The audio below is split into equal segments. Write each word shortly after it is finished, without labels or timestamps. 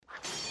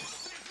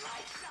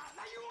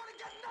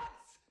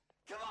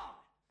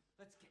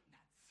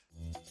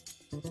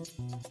Well,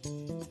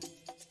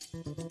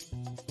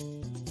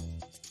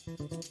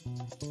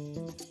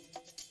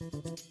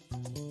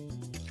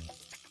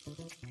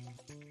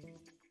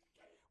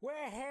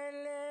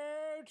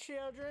 hello,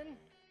 children.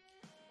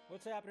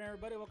 What's happening,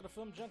 everybody? Welcome to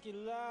Film Junkee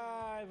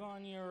live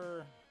on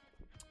your...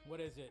 What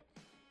is it?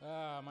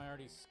 Am I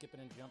already skipping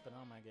and jumping?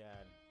 Oh, my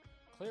God.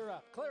 Clear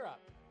up, clear up,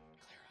 clear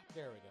up.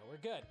 There we go. We're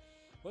good.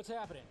 What's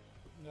happening?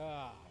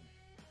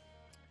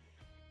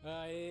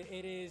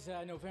 It is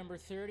November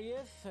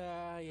 30th.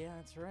 Yeah,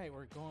 that's right.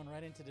 We're going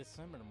right into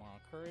December tomorrow.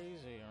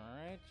 Crazy, all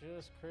right?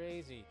 Just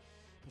crazy.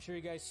 Make sure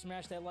you guys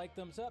smash that like,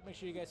 thumbs up. Make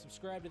sure you guys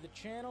subscribe to the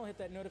channel. Hit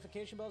that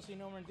notification bell so you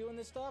know when we're doing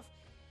this stuff.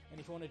 And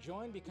if you want to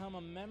join, become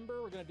a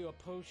member. We're going to do a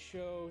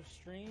post-show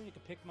stream. You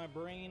can pick my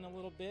brain a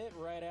little bit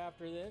right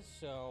after this.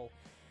 So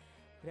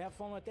you can have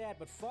fun with that.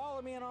 But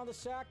follow me on all the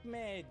sock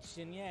meds.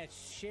 And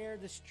yes, share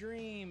the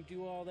stream.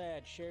 Do all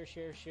that. Share.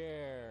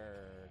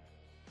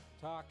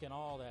 Talk and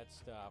all that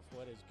stuff.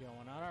 What is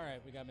going on? All right,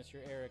 we got Mr.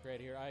 Eric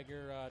right here.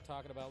 Iger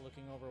talking about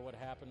looking over what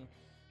happened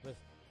with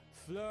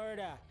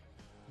Florida.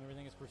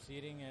 Everything is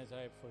proceeding as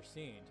I've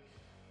foreseen.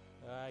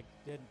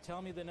 Didn't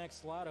tell me the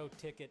next lotto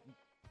ticket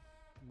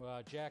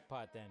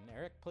jackpot then.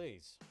 Eric,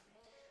 please.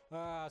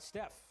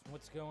 Steph,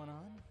 what's going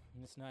on?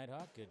 Miss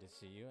Nighthawk, good to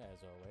see you as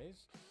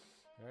always.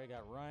 All right,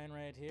 got Ryan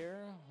right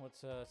here.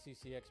 What's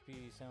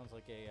CCXP? Sounds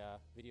like a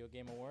video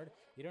game award.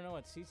 You don't know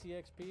what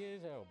CCXP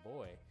is? Oh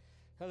boy.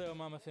 Hello,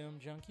 Mama Film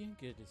Junkie.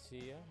 Good to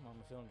see you.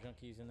 Mama Film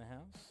Junkie's in the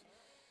house.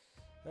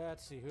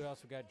 Let's see, who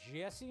else? We got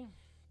Jesse.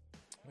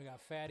 We got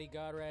Fatty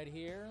God right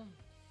here.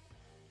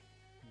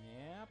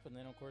 Yep, and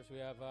then of course we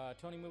have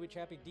Tony Movie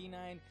Chappie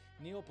D9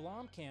 Neil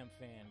Blomkamp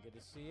fan. Good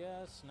to see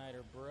you.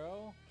 Snyder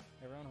Bro.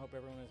 Everyone, hope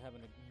everyone is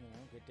having a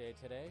good day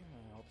today.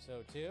 I hope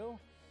so too.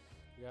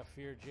 We got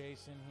Fear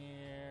Jason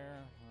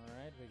here. All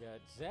right, we got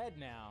Zed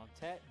now.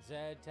 Tet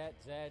Zed.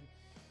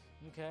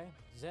 Okay,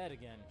 Zed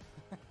again.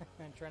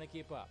 I'm trying to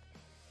keep up.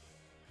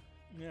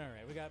 All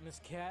right, we got Miss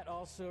Cat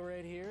also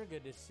right here.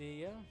 Good to see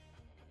you.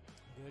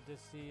 Good to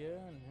see you.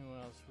 And who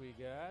else we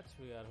got?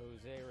 We got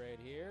Jose right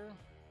here.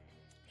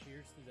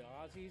 Cheers to the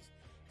Aussies,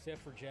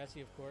 except for Jesse,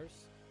 of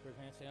course. We're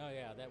going to say, oh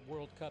yeah, that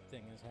World Cup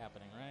thing is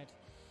happening, right?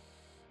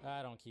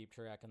 I don't keep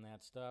track on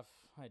that stuff.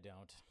 I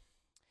don't.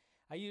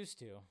 I used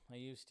to,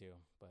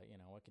 but you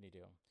know, what can you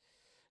do?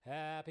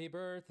 Happy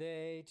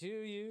birthday to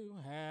you,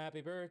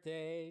 happy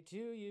birthday to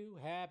you,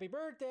 happy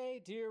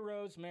birthday, dear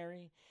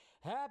Rosemary,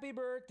 happy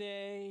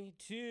birthday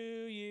to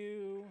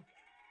you.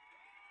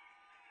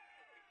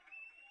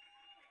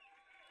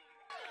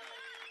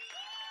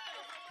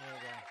 There we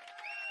go.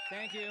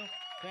 Thank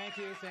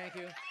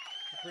you.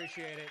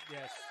 Appreciate it,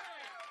 yes.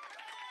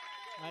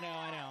 I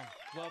know.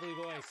 Lovely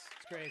voice.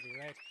 It's crazy,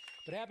 right?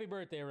 But happy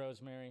birthday,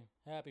 Rosemary.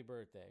 Happy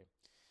birthday.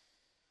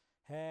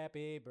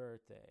 Happy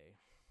birthday.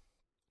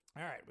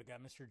 All right, we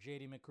got Mr.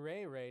 J.D.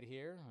 McRae right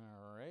here.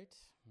 All right.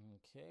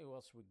 Okay, who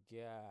else we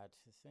got?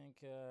 I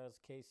think it's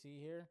KC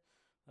here.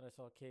 Thought I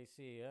saw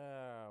KC.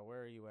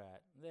 Where are you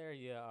at? There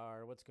you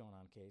are. What's going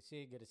on,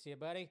 KC? Good to see you,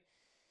 buddy.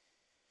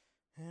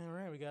 All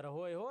right, we got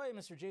ahoy hoy,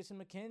 Mr.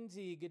 Jason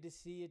McKenzie. Good to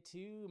see you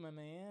too, my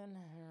man.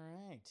 All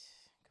right,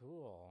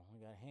 cool. We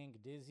got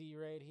Hank Dizzy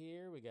right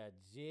here. We got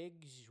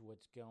Ziggs.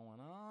 What's going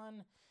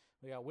on?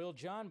 We got Will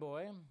John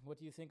Boy. What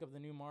do you think of the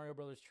new Mario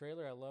Brothers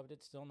trailer? I loved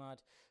it. Still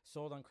not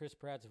sold on Chris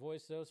Pratt's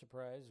voice, though.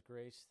 Surprise.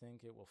 Grace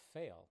think it will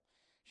fail.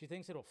 She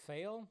thinks it'll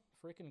fail?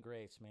 Freaking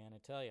Grace, man. I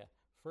tell you.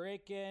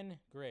 Freaking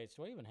Grace.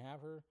 Do I even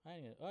have her?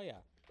 Oh,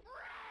 yeah.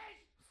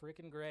 Grace!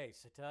 Freaking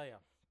Grace, I tell you.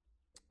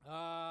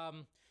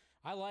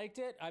 I liked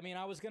it. I mean,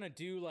 I was going to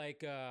do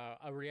like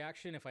a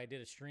reaction if I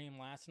did a stream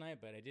last night,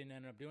 but I didn't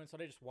end up doing it, so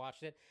I just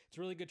watched it. It's a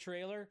really good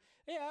trailer.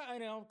 Yeah, I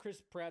know. Chris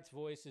Pratt's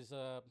voice is,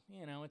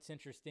 it's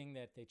interesting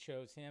that they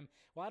chose him.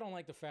 Well, I don't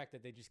like the fact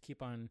that they just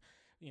keep on,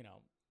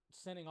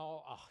 sending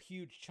a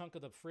huge chunk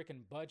of the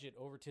freaking budget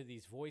over to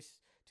these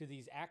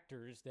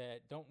actors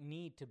that don't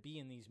need to be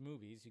in these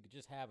movies. You could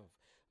just have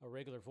a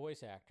regular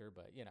voice actor,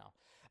 but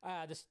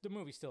the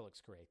movie still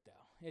looks great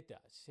though. It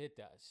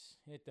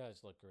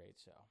does look great.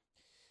 So,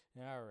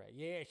 all right,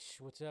 yes.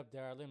 What's up,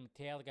 darling?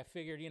 Metallica. I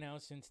figured,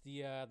 since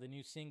the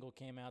new single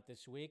came out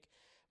this week,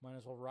 might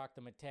as well rock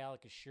the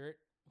Metallica shirt.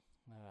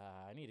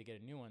 I need to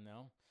get a new one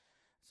though.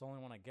 It's the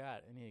only one I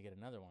got. I need to get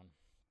another one.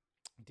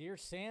 Dear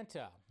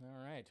Santa.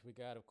 All right. We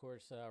got, of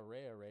course,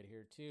 Rhea right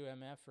here, too.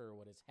 MFer,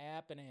 what is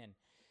happening?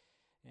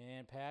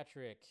 And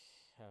Patrick,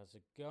 how's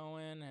it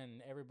going?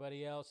 And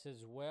everybody else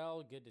as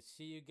well. Good to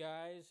see you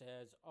guys,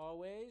 as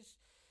always.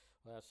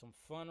 We'll have some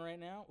fun right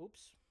now.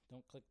 Oops.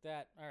 Don't click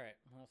that. All right.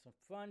 We'll have some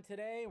fun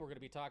today. We're going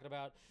to be talking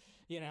about,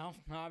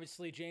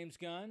 obviously James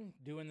Gunn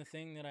doing the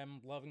thing that I'm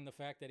loving the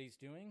fact that he's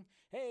doing.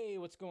 Hey,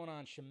 what's going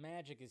on?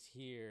 Shemagic is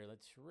here.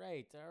 That's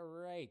right. All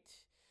right.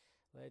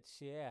 Let's,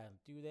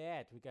 do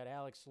that. We got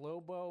Alex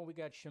Lobo. We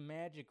got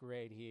Shemagic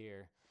right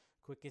here.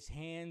 Quickest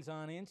hands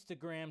on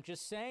Instagram.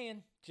 Just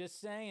saying.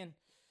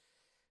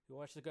 You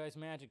watch the guy's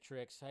magic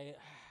tricks. I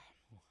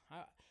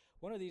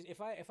one of these.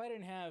 If I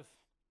didn't have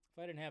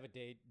a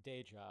day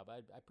job,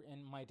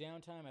 in my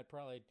downtime, I'd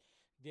probably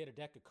get a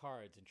deck of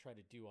cards and try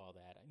to do all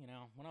that. You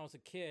know, when I was a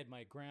kid,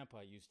 my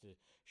grandpa used to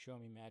show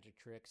me magic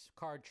tricks,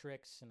 card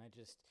tricks, and I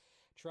just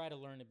try to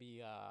learn to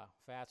be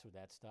fast with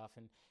that stuff.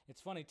 And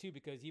it's funny too,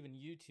 because even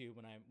YouTube,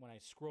 when I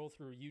scroll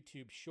through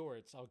YouTube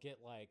Shorts, I'll get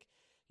like,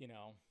 you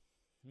know,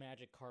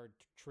 magic card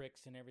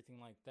tricks and everything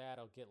like that.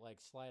 I'll get like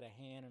sleight of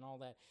hand and all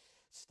that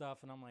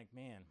stuff, and I'm like,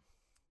 man,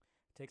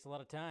 it takes a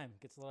lot of time.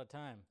 Gets a lot of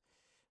time.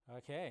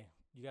 Okay,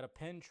 you got a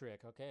pen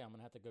trick. Okay, I'm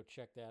gonna have to go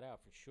check that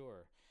out for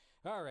sure.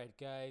 All right,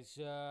 guys.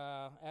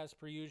 As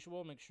per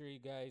usual, make sure you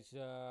guys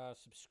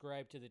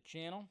subscribe to the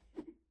channel.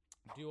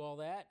 Do all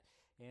that.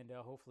 And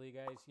hopefully you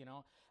guys, you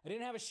know, I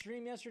didn't have a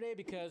stream yesterday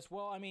because,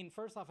 well, I mean,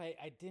 first off,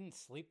 I didn't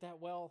sleep that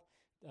well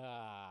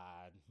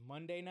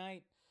Monday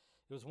night.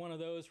 It was one of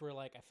those where,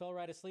 like, I fell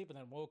right asleep and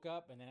then woke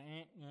up and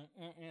then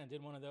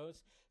did one of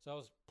those. So I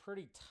was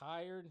pretty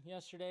tired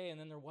yesterday, and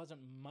then there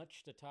wasn't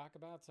much to talk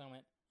about. So I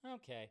went,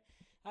 okay,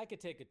 I could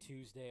take a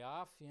Tuesday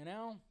off, you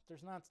know?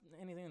 There's not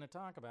anything to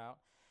talk about,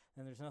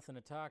 and there's nothing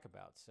to talk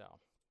about, so.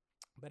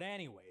 But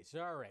anyways,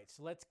 all right,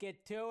 so let's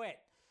get to it.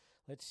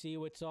 Let's see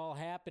what's all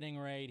happening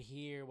right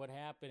here. What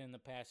happened in the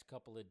past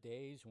couple of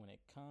days when it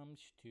comes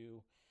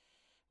to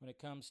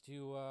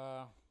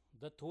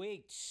the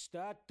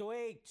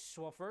tweets.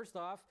 Well, first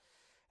off,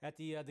 at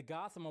the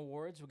Gotham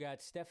Awards, we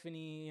got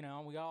Stephanie. You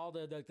know, we got all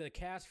the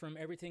cast from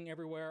Everything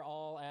Everywhere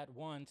All at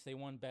Once. They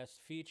won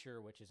Best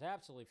Feature, which is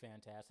absolutely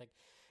fantastic.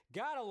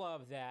 Gotta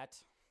love that.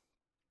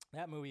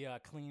 That movie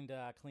cleaned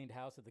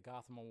house at the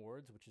Gotham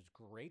Awards, which is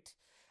great.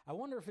 I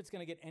wonder if it's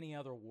going to get any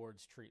other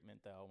awards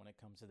treatment, though, when it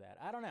comes to that.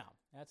 I don't know.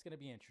 That's going to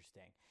be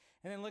interesting.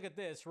 And then look at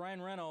this.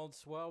 Ryan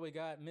Reynolds, well, we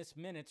got Miss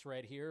Minutes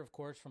right here, of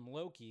course, from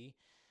Loki,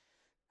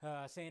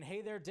 saying,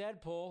 hey there,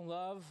 Deadpool,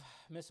 love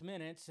Miss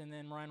Minutes. And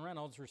then Ryan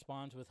Reynolds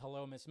responds with,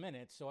 hello, Miss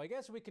Minutes. So I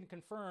guess we can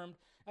confirm,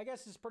 I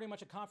guess it's pretty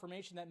much a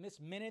confirmation that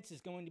Miss Minutes is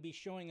going to be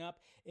showing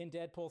up in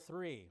Deadpool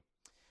 3.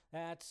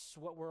 That's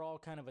what we're all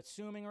kind of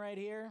assuming right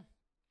here.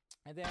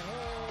 And then,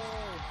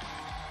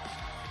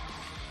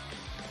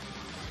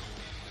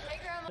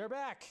 they're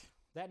back.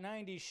 That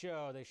 90s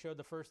show. They showed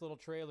the first little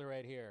trailer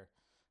right here.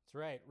 That's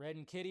right. Red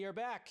and Kitty are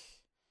back.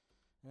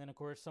 And then, of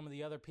course, some of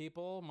the other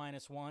people,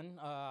 minus one,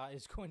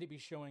 is going to be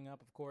showing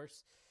up, of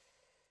course,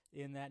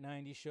 in that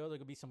 90s show. There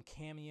could be some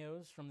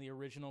cameos from the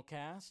original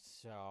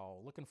cast. So,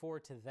 looking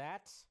forward to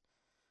that.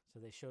 So,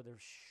 they showed their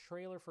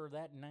trailer for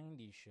that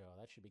 90s show.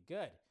 That should be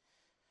good.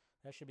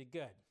 That should be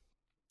good.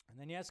 And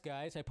then, yes,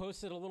 guys, I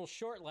posted a little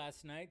short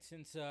last night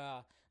since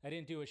I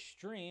didn't do a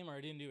stream or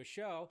I didn't do a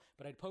show,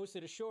 but I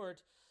posted a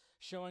short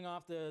showing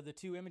off the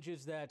two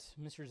images that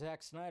Mr.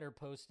 Zack Snyder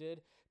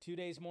posted. 2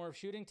 days more of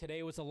shooting.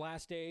 Today was the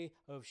last day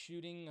of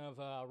shooting of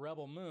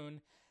Rebel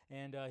Moon,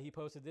 and he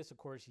posted this, of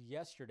course,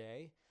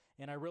 yesterday.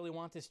 And I really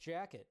want this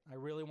jacket. I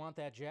really want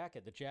that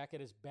jacket. The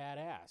jacket is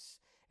badass.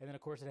 And then,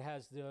 of course, it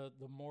has the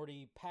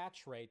Morty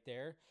patch right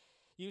there.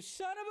 You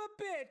son of a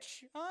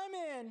bitch, I'm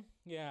in.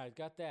 Yeah, I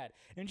got that.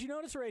 And you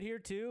notice right here,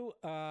 too,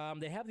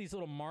 they have these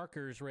little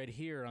markers right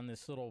here on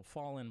this little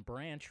fallen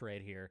branch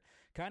right here.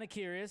 Kind of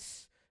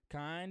curious.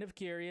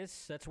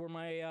 That's where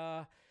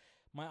my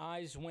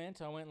eyes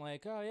went. I went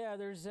like, oh, yeah,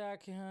 there's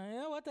Zach.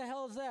 Yeah, what the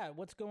hell is that?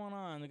 What's going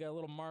on? They got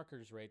little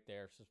markers right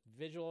there. So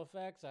visual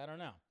effects, I don't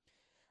know.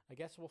 I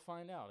guess we'll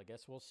find out. I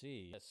guess we'll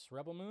see. It's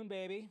Rebel Moon,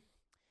 baby.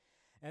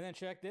 And then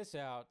check this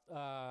out.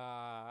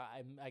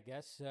 I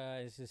guess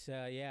is this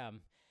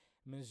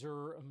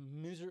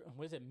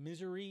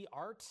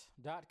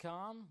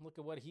miseryart.com. Look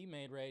at what he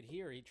made right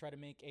here. He tried to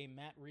make a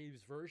Matt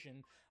Reeves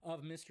version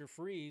of Mr.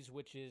 Freeze,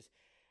 which is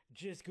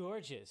just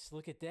gorgeous.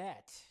 Look at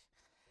that.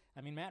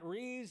 I mean, Matt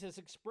Reeves has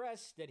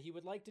expressed that he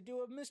would like to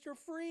do a Mr.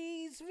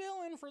 Freeze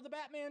villain for the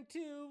Batman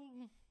 2.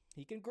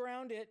 He can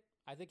ground it.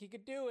 I think he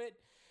could do it.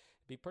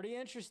 Be pretty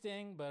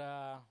interesting,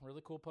 but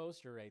really cool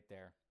poster right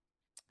there.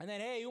 And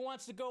then, hey, who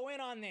wants to go in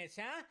on this,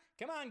 huh?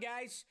 Come on,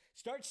 guys.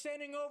 Start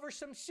sending over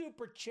some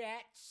super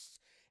chats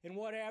and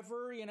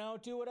whatever, you know,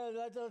 do whatever.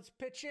 Let's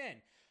pitch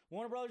in.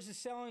 Warner Brothers is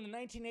selling the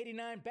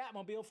 1989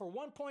 Batmobile for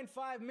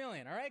 $1.5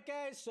 million. All right,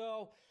 guys?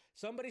 So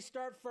somebody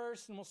start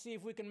first, and we'll see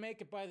if we can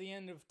make it by the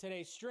end of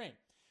today's stream.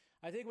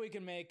 I think we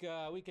can make,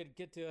 we can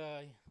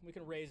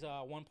raise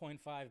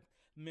 $1.5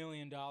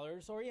 million,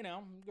 or, you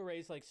know, we can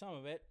raise like some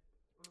of it.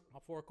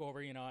 I'll fork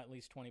over, you know, at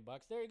least $20.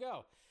 There you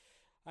go.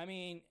 I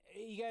mean,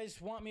 you guys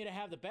want me to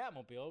have the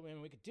Batmobile? I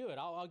mean, we could do it.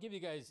 I'll give you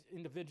guys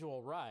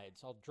individual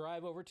rides. I'll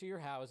drive over to your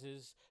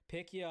houses,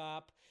 pick you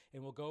up,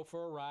 and we'll go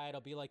for a ride.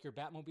 I'll be like your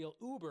Batmobile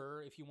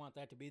Uber if you want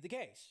that to be the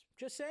case.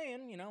 Just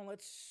saying, you know,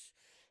 let's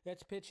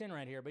pitch in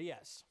right here. But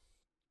yes,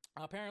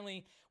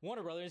 apparently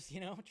Warner Brothers, you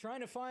know,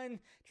 trying to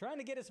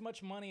get as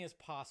much money as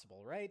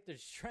possible, right? They're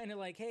just trying to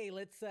like, hey,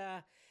 let's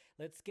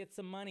get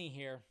some money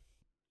here.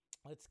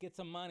 Let's get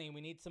some money.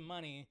 We need some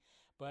money.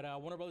 But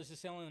Warner Brothers is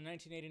selling the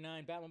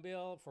 1989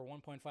 Batmobile for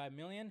 $1.5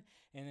 million,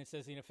 and it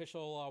says the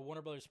official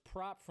Warner Brothers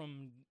prop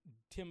from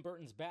Tim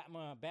Burton's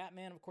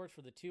Batman, of course,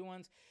 for the two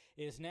ones,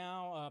 is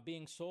now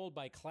being sold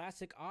by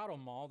Classic Auto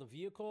Mall. The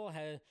vehicle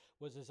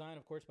was designed,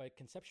 of course, by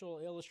conceptual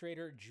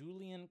illustrator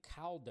Julian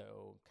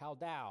Caldow.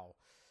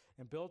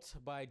 and built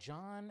by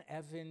John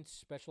Evans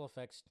special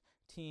effects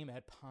team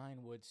at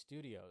Pinewood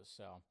Studios.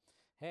 So,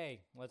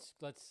 hey, let's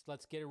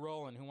get it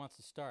rolling. Who wants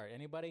to start?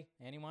 Anybody?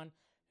 Anyone?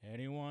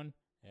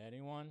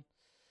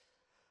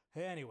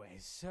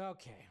 Anyways,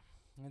 okay.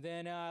 And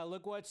then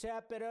look what's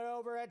happening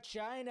over at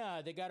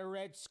China. They got a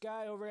red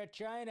sky over at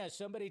China.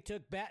 Somebody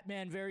took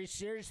Batman very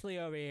seriously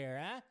over here,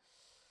 huh?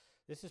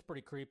 This is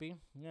pretty creepy.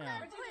 Yeah.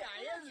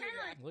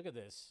 Look at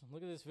this.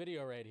 Look at this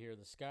video right here.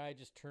 The sky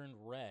just turned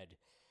red.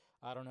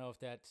 I don't know if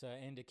that's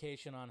an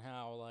indication on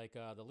how, like,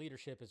 the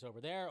leadership is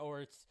over there,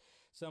 or it's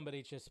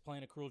somebody just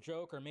playing a cruel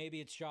joke, or maybe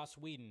it's Joss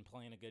Whedon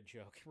playing a good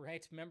joke,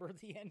 right? Remember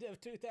the end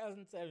of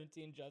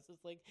 2017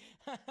 Justice League?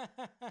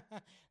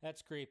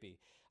 That's creepy.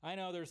 I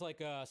know there's, like,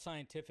 a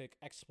scientific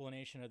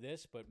explanation of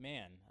this, but,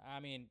 man,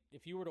 I mean,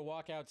 if you were to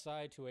walk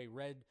outside to a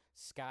red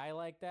sky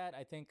like that,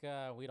 I think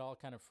we'd all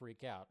kind of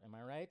freak out. Am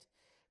I right?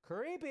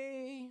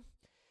 Creepy.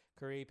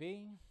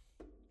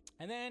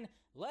 And then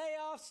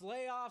layoffs.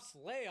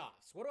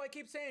 What do I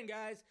keep saying,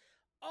 guys?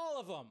 All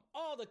of them,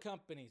 all the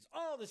companies,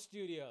 all the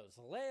studios.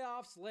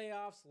 Layoffs.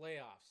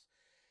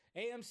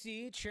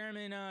 AMC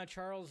Chairman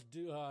Charles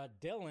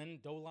Dolan,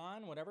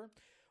 whatever,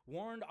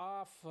 warned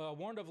of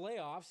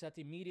layoffs at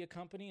the media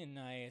company in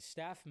a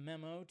staff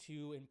memo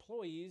to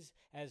employees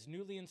as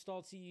newly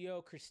installed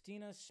CEO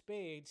Christina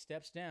Spade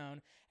steps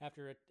down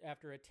after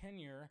a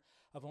tenure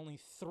of only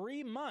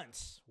 3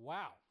 months.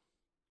 Wow.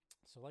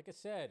 So like I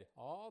said,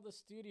 all the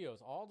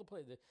studios, all the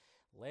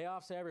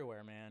layoffs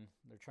everywhere, man.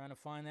 They're trying to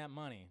find that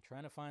money.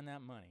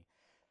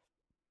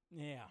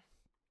 Yeah.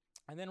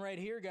 And then right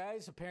here,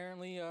 guys,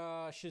 apparently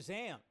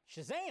Shazam!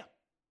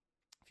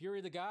 Fury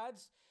of the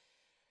Gods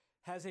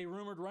has a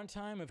rumored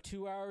runtime of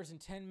 2 hours and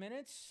 10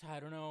 minutes.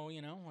 I don't know,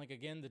 like,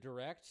 again, the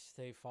direct,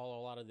 they follow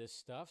a lot of this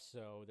stuff,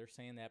 so they're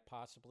saying that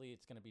possibly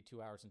it's going to be 2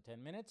 hours and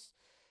 10 minutes.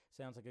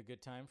 Sounds like a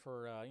good time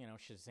for,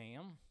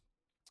 Shazam.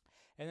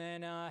 And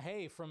then,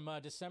 hey, from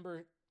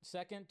December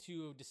 2nd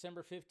to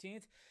December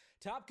 15th,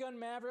 Top Gun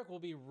Maverick will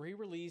be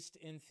re-released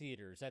in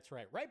theaters. That's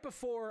right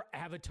before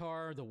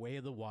Avatar: The Way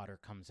of the Water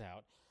comes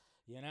out.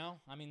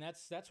 I mean,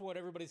 that's what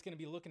everybody's going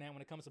to be looking at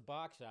when it comes to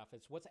box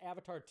office. What's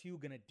Avatar 2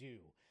 going to do?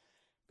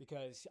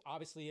 Because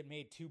obviously it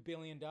made $2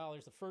 billion,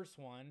 the first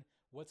one.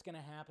 What's going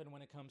to happen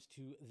when it comes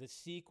to the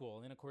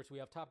sequel? And, of course, we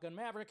have Top Gun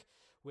Maverick,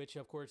 which,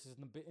 of course, is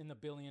in the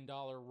 $1 billion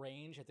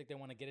range. I think they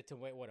want to get it to,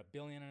 $1.5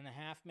 billion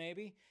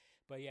maybe?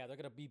 But, yeah, they're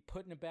going to be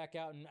putting it back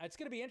out. And it's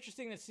going to be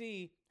interesting to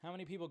see how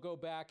many people go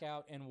back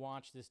out and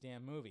watch this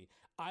damn movie.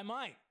 I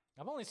might.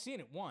 I've only seen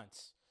it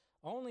once.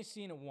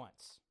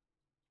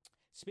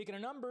 Speaking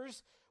of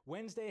numbers,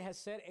 Wednesday has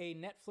set a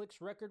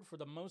Netflix record for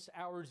the most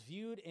hours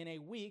viewed in a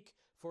week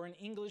for an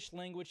English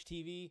language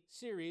TV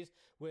series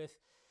with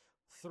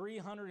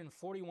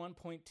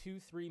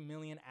 341.23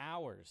 million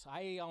hours.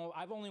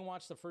 I've only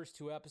watched the first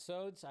 2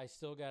 episodes. I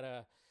still got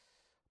to,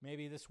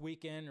 maybe this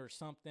weekend or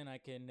something, I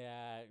can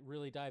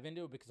really dive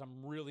into it because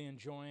I'm really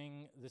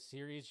enjoying the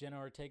series. Jenna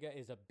Ortega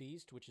is a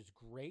beast, which is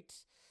great.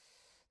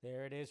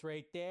 There it is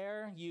right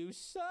there. You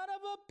son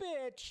of a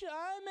bitch,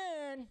 I'm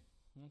in.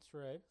 That's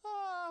right.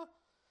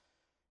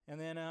 And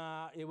then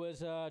it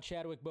was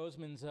Chadwick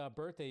Boseman's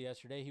birthday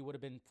yesterday. He would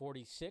have been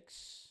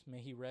 46.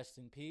 May he rest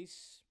in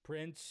peace.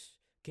 Prince,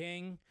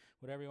 King,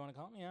 whatever you want to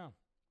call him. Yeah.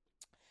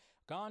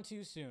 Gone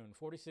too soon.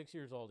 46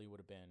 years old he would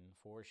have been,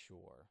 for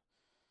sure.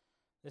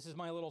 This is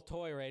my little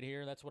toy right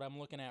here. That's what I'm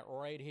looking at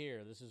right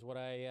here. This is what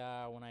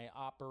I, when I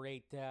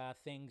operate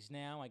things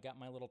now, I got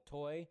my little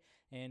toy.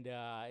 And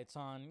it's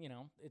on,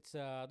 it's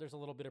there's a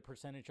little bit of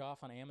percentage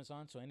off on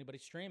Amazon. So anybody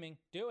streaming,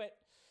 do it.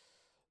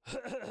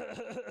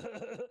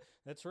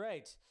 That's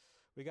right.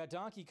 We got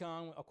Donkey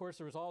Kong. Of course,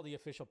 there was all the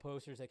official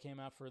posters that came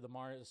out for the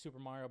Super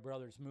Mario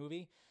Brothers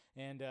movie.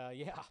 And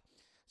yeah,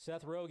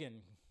 Seth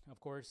Rogen, of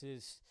course,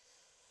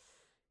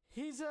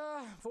 he's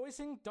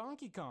voicing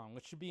Donkey Kong,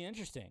 which should be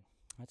interesting.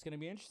 That's going to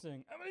be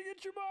interesting. I'm going to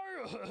get you,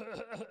 Mario.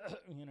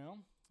 And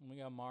we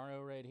got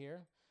Mario right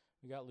here.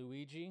 We got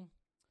Luigi.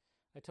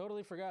 I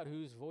totally forgot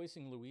who's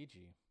voicing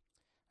Luigi.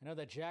 I know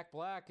that Jack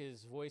Black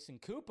is voicing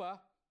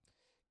Koopa,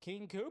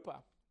 King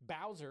Koopa,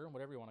 Bowser,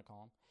 whatever you want to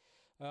call him.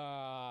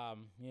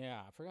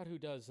 Yeah, I forgot who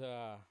does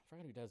the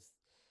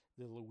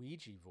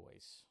Luigi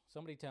voice.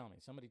 Somebody tell me.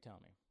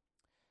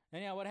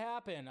 And yeah, what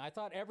happened? I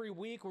thought every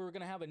week we were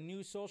going to have a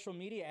new social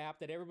media app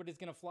that everybody's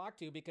going to flock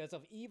to because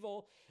of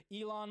evil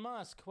Elon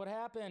Musk. What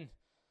happened?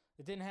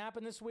 It didn't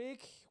happen this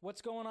week?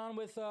 What's going on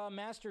with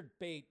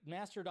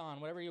Mastodon,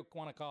 whatever you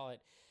want to call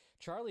it?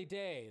 Charlie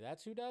Day,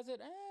 that's who does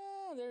it?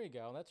 There you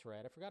go. That's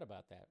right. I forgot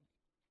about that.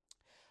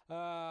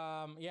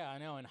 Yeah, I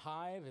know. And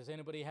Hive, is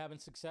anybody having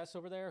success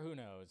over there? Who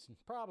knows?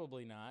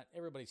 Probably not.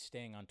 Everybody's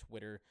staying on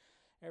Twitter.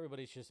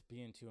 Everybody's just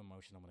being too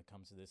emotional when it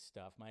comes to this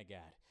stuff. My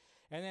God.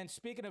 And then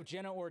speaking of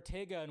Jenna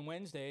Ortega on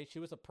Wednesday, she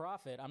was a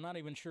prophet. I'm not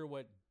even sure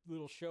what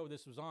little show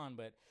this was on,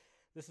 but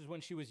this is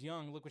when she was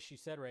young. Look what she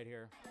said right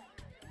here.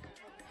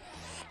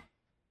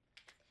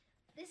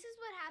 This is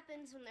what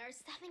happens when there are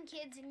 7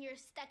 kids and you're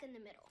stuck in the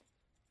middle.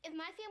 If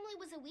my family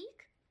was a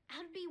week,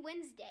 I'd be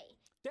Wednesday.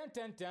 Dun,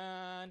 dun,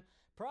 dun.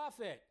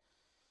 Prophet.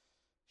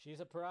 She's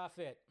a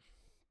prophet.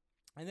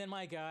 And then,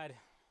 my God,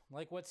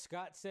 like what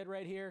Scott said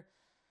right here,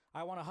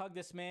 I want to hug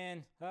this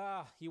man.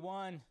 He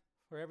won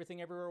for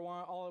Everything Everywhere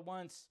All at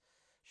Once.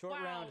 Short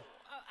round.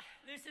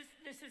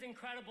 This is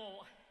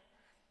incredible.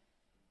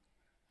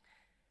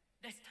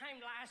 This time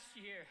last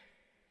year,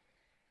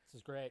 this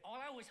is great. All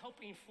I was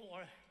hoping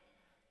for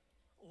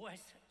was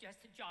just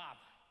a job.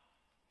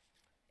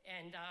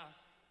 And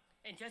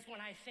just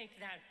when I think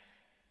that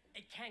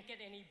it can't get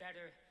any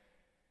better,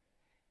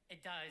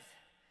 it does.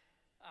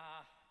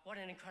 What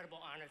an incredible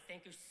honor.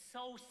 Thank you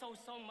so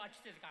much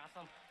to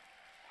Gotham.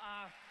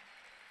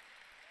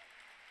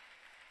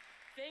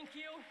 Thank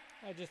you.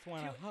 I just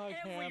want to hug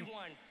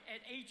everyone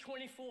at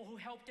A24 who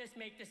helped us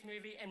make this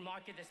movie and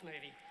market this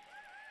movie.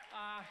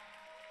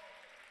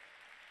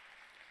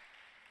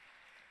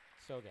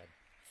 So good.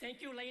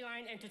 Thank you,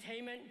 Leyline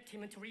Entertainment,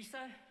 Tim and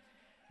Teresa.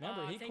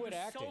 Remember, he quit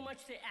acting. Thank you so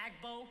much to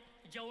Agbo,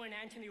 Joe and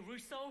Anthony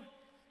Russo.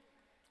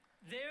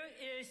 There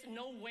is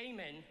no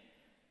Wayman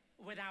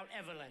without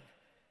Evelyn.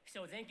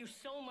 So thank you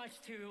so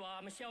much to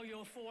Michelle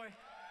Yeoh for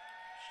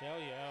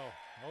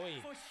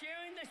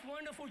sharing this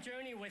wonderful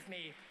journey with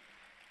me.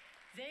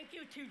 Thank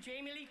you to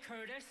Jamie Lee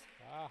Curtis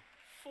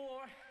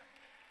for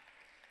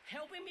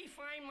helping me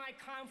find my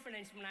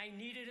confidence when I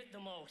needed it the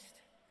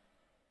most.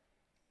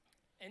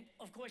 And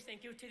of course,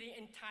 thank you to the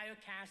entire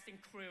cast and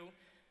crew.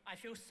 I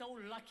feel so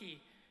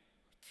lucky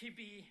to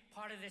be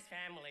part of this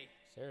family.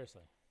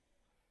 Seriously.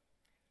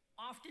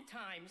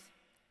 Oftentimes,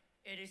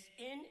 it is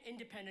in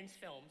independence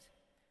films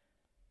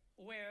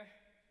where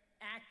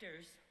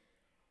actors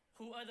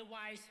who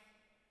otherwise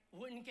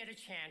wouldn't get a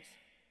chance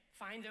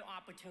find their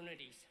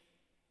opportunities.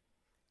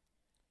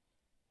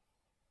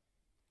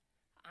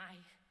 I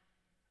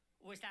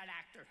was that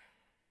actor.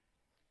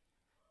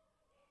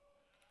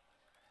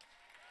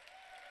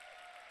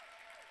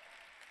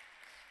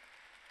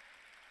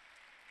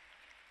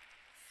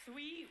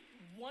 Three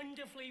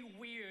wonderfully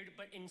weird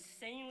but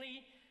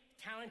insanely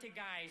talented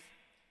guys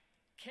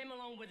came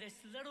along with this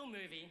little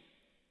movie,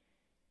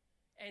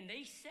 and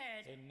they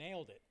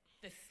nailed it.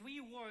 The three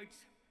words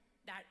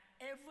that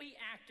every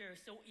actor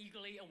so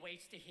eagerly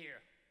awaits to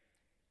hear.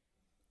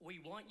 We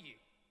want you.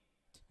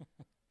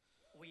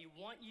 We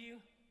want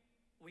you.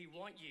 We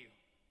want you.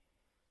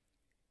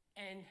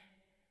 And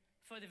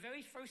for the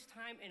very first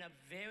time in a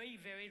very,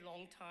 very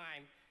long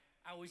time,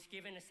 I was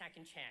given a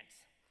second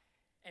chance.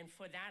 And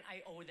for that,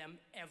 I owe them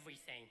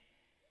everything.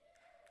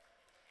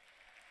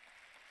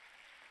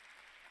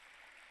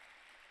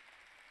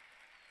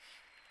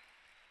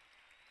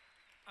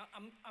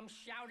 I'm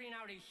shouting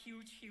out a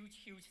huge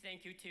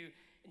thank you to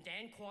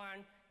Dan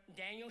Kwan,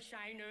 Daniel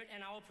Scheinert,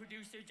 and our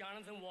producer,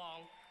 Jonathan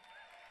Wong.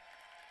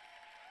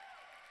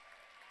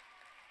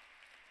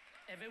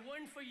 If it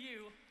weren't for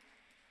you,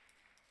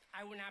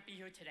 I would not be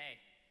here today.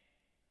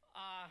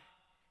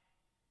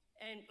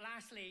 And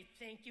lastly,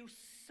 thank you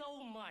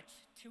so much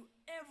to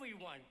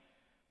everyone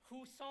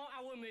who saw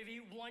our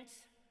movie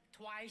once,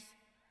 twice,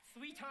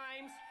 3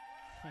 times.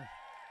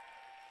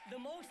 The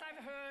most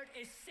I've heard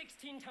is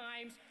 16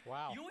 times.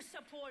 Wow. Your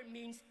support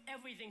means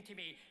everything to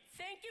me.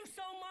 Thank you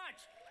so much.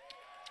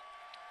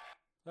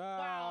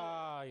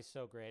 Wow. He's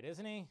so great,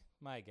 isn't he?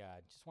 My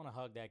God, just want to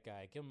hug that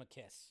guy. Give him a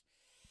kiss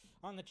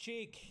on the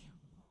cheek.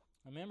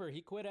 Remember,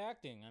 he quit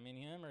acting. I mean,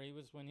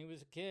 when he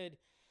was a kid,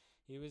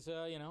 he was,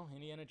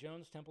 Indiana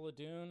Jones, Temple of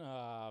Doom,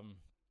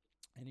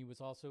 and he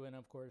was also in,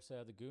 of course,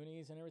 the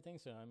Goonies and everything.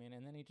 So, I mean,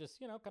 and then he just,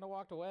 kind of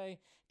walked away,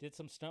 did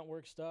some stunt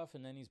work stuff,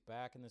 and then he's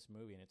back in this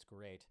movie, and it's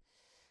great.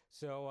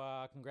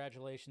 So,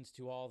 congratulations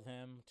to all of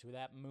them, to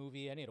that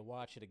movie. I need to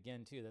watch it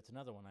again, too. That's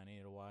another one I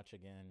need to watch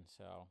again.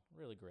 So,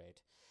 really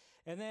great.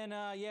 And then,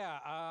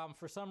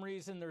 for some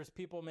reason, there's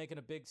people making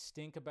a big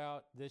stink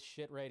about this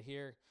shit right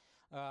here.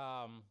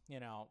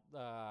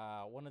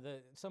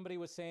 Somebody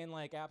was saying,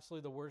 like,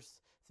 absolutely the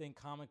worst thing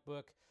comic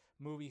book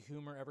movie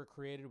humor ever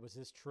created was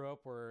this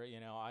trope where,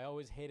 I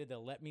always hated the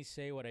let me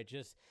say what I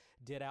just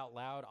did out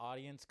loud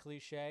audience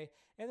cliche.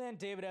 And then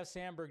David F.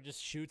 Sandberg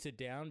just shoots it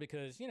down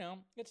because,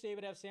 it's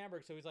David F.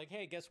 Sandberg. So he's like,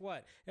 hey, guess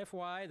what?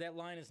 FY, that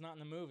line is not in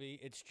the movie.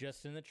 It's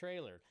just in the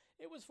trailer.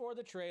 It was for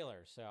the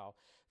trailer. So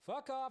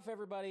fuck off,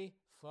 everybody.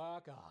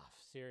 Fuck off.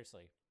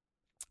 Seriously.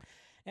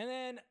 And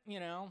then,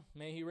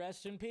 may he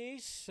rest in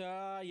peace.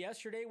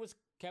 Yesterday was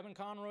Kevin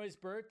Conroy's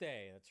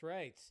birthday. That's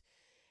right.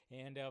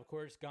 And, of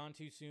course, gone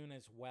too soon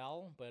as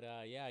well. But,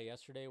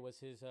 yesterday was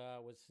his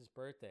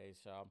birthday.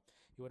 So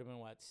he would have been,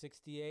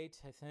 68,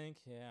 I think?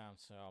 Yeah,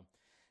 so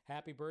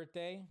happy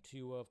birthday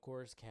to, of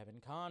course, Kevin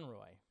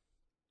Conroy.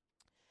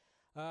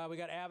 We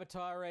got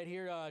Avatar right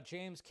here.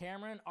 James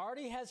Cameron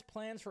already has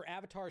plans for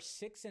Avatar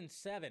 6 and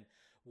 7.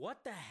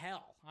 What the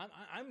hell?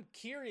 I'm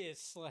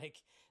curious.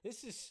 Like,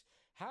 this is...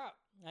 How?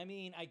 I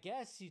mean, I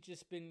guess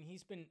he's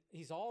been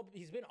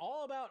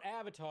all about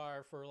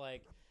Avatar for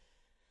like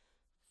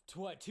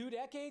 2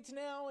 decades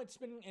now. It's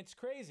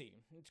crazy.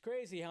 It's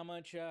crazy how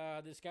much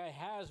this guy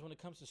has when it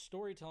comes to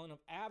storytelling of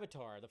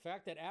Avatar. The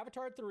fact that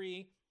Avatar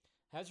 3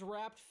 has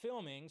wrapped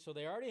filming, so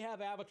they already have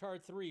Avatar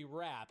 3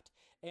 wrapped,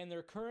 and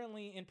they're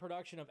currently in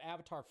production of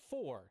Avatar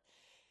 4.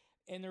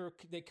 and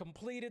they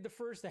completed the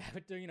first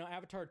Avatar,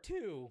 Avatar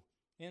 2,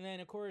 and then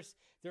of course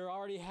they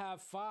already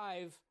have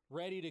 5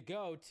 ready to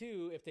go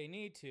too if they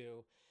need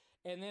to,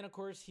 and then of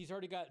course he's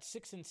already got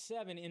 6 and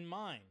 7 in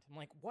mind. I'm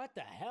like, what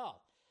the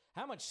hell?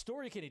 How much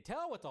story can he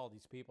tell with all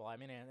these people? I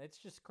mean, it's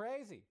just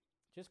crazy,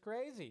 just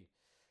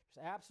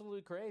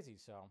absolutely crazy.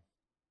 So,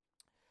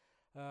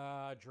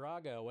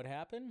 Drago, what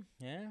happened?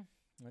 Yeah.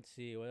 Let's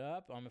see, what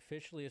up? I'm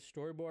officially a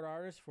storyboard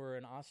artist for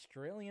an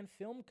Australian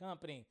film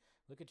company.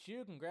 Look at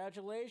you.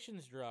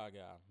 Congratulations,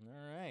 Draga.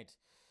 All right.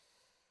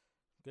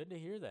 Good to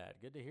hear that.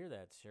 Good to hear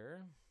that,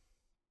 sir.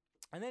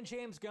 And then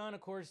James Gunn,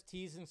 of course,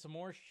 teasing some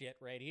more shit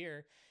right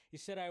here. He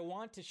said, I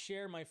want to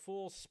share my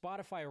full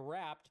Spotify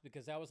Wrapped,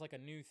 because that was like a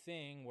new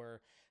thing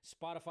where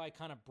Spotify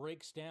kind of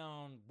breaks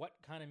down what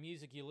kind of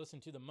music you listen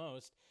to the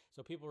most.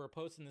 So people were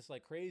posting this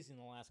like crazy in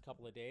the last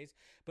couple of days.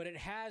 But it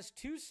has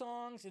 2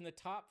 songs in the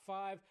top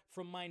 5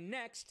 from my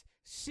next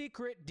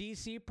secret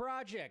DC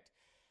project.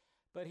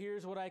 But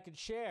here's what I could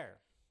share.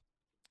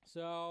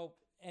 So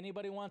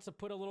anybody wants to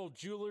put a little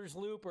jeweler's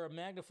loop or a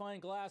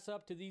magnifying glass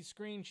up to these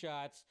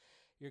screenshots,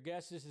 your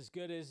guess is as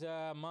good as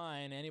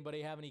mine.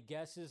 Anybody have any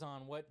guesses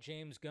on what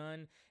James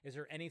Gunn? Is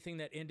there anything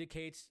that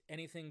indicates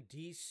anything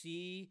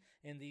DC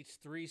in these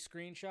 3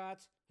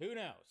 screenshots? Who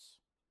knows?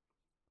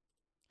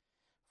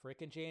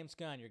 Frickin' James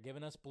Gunn, you're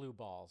giving us blue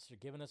balls. You're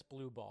giving us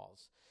blue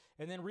balls.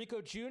 And then Rico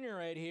Jr.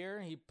 right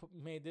here, he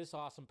made this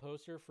awesome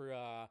poster for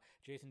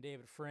Jason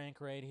David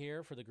Frank right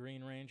here for the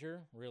Green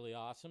Ranger. Really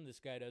awesome. This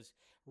guy does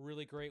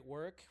really great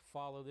work.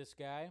 Follow this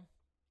guy.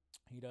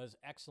 He does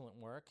excellent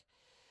work.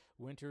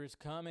 Winter is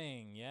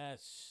coming.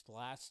 Yes,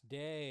 last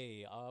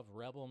day of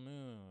Rebel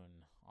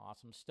Moon.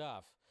 Awesome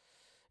stuff.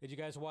 Did you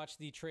guys watch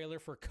the trailer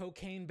for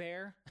Cocaine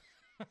Bear?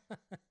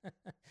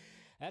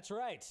 That's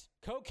right.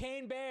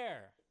 Cocaine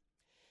Bear.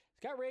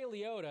 It's got Ray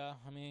Liotta.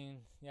 I mean,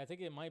 yeah, I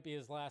think it might be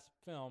his last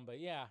film, but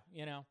yeah,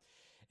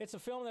 it's a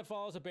film that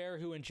follows a bear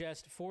who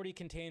ingests 40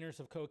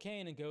 containers of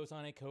cocaine and goes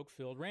on a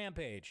coke-filled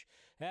rampage.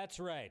 That's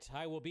right.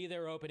 I will be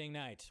there opening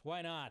night.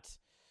 Why not?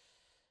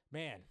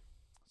 Man,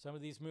 some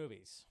of these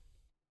movies.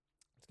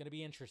 It's going to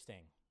be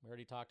interesting. We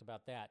already talked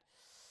about that.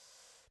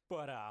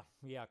 But,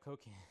 yeah,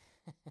 Cocaine.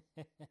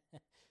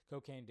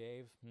 Cocaine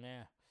Dave.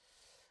 Nah.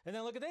 And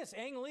then look at this.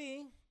 Ang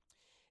Lee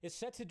is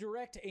set to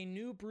direct a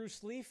new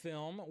Bruce Lee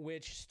film,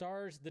 which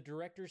stars the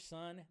director's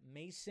son,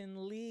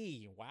 Mason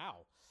Lee.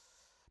 Wow.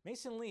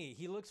 Mason Lee,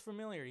 he looks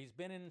familiar. He's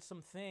been in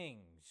some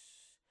things.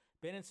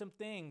 But,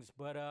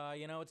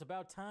 it's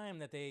about time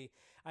that I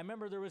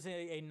remember there was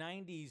a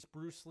 90s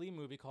Bruce Lee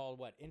movie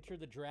called, Enter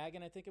the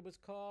Dragon, I think it was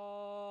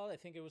called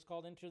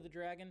Enter the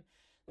Dragon,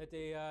 that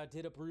they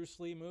did a Bruce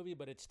Lee movie,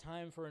 but it's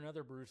time for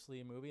another Bruce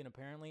Lee movie, and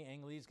apparently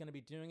Ang Lee's going to be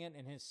doing it,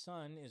 and his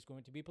son is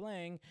going to be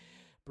playing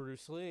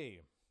Bruce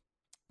Lee.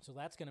 So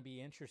that's going to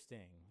be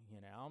interesting,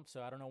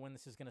 So I don't know when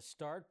this is going to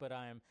start, but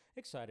I'm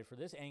excited for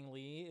this. Ang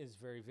Lee is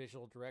very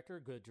visual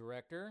director, good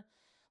director.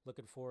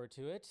 Looking forward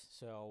to it.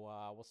 So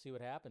we'll see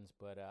what happens.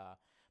 But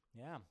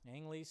yeah,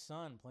 Ang Lee's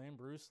son playing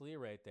Bruce Lee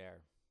right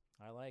there.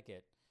 I like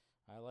it.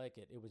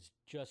 It was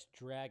just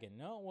Dragon.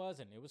 No, it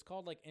wasn't. It was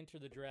called Enter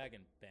the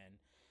Dragon, Ben.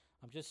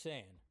 I'm just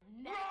saying.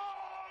 Wrong!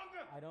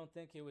 I don't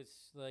think it was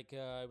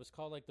it was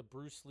called the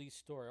Bruce Lee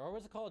story. Or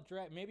was it called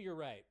maybe you're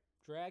right.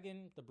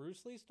 Dragon, the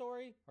Bruce Lee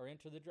story? Or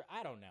Enter the Dragon?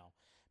 I don't know.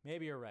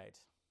 Maybe you're right.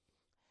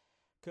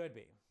 Could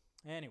be.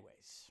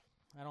 Anyways,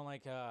 I don't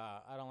like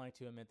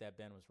to admit that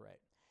Ben was right.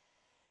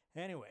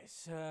 Anyways,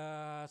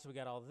 so we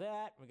got all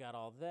that,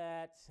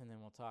 and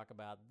then we'll talk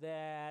about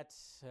that.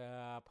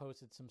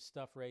 Posted some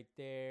stuff right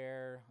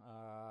there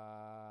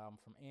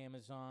from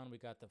Amazon. We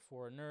got the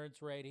 4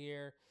 nerds right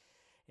here,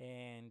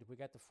 and we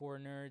got the 4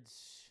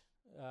 nerds.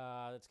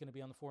 That's going to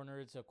be on the 4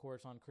 nerds, of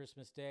course, on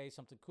Christmas Day.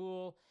 Something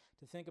cool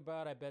to think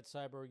about. I bet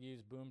Cyborg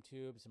used boom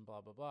tubes and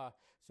blah, blah, blah.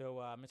 So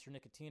Mr.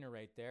 Nicotina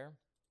right there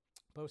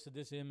posted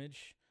this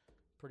image.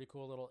 Pretty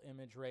cool little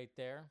image right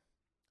there.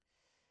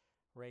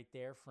 Right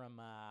there from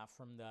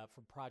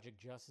Project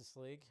Justice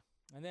League.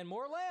 And then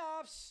more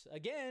layoffs.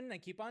 Again, I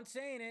keep on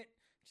saying it.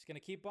 Just going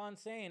to keep on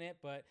saying it.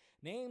 But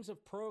names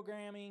of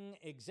programming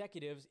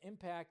executives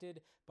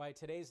impacted by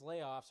today's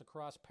layoffs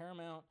across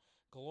Paramount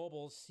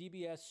Global's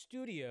CBS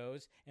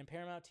studios and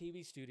Paramount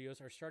TV studios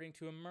are starting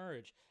to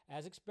emerge.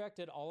 As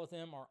expected, all of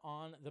them are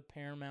on the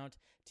Paramount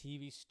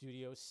TV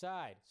studio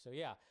side. So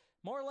yeah,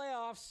 more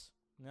layoffs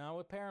now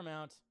with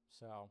Paramount.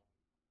 So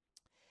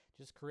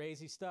just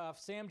crazy stuff.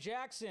 Sam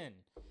Jackson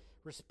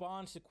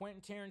responds to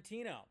Quentin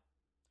Tarantino.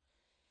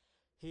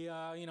 He,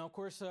 of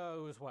course, it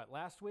was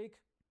last week?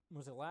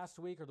 Was it last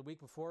week or the week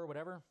before,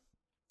 whatever?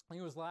 I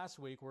think it was last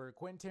week where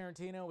Quentin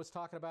Tarantino was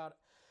talking about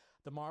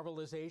the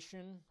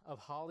Marvelization of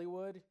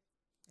Hollywood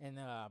and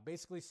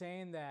basically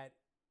saying that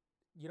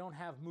you don't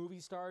have movie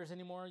stars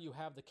anymore. You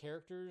have the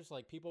characters,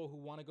 like people who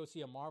want to go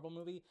see a Marvel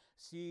movie,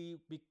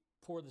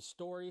 for the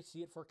story, see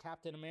it for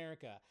Captain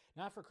America.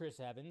 Not for Chris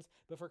Evans,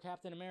 but for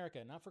Captain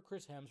America. Not for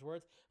Chris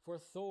Hemsworth, for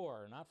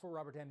Thor. Not for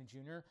Robert Downey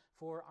Jr.,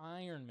 for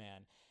Iron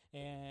Man.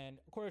 And,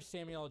 of course,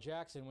 Samuel L.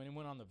 Jackson, when he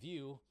went on The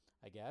View,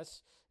 I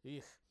guess,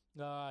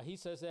 He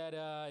says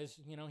that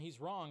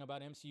he's wrong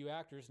about MCU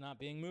actors not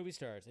being movie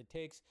stars. It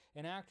takes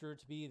an actor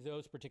to be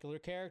those particular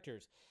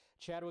characters.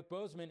 Chadwick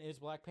Boseman is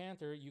Black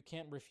Panther. You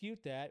can't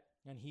refute that,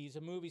 and he's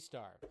a movie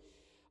star.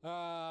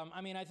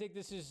 I think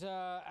this is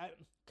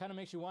kind of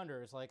makes you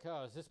wonder. It's like,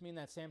 does this mean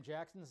that Sam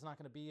Jackson is not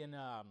going to be in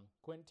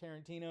Quentin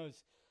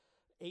Tarantino's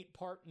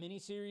 8-part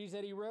miniseries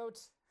that he wrote?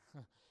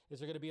 Is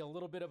there going to be a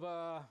little bit of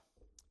a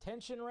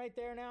tension right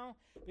there now?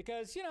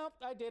 Because,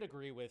 I did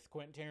agree with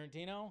Quentin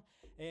Tarantino.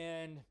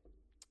 And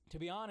to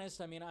be honest,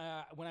 when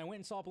I went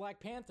and saw Black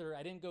Panther,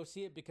 I didn't go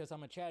see it because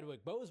I'm a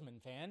Chadwick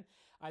Boseman fan.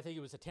 I think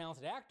he was a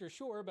talented actor,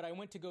 sure, but I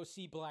went to go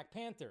see Black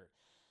Panther.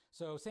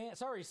 So,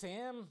 sorry,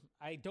 Sam,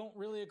 I don't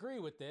really agree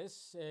with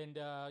this. And,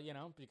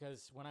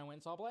 because when I went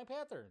and saw Black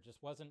Panther, it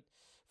just wasn't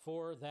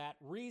for that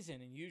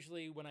reason. And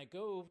usually when I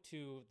go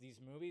to these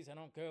movies, I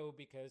don't go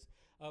because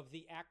of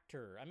the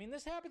actor.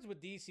 This happens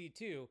with DC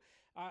too.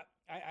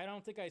 I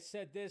don't think I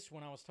said this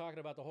when I was talking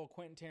about the whole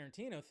Quentin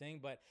Tarantino thing,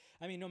 but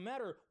no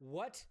matter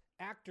what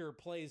actor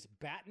plays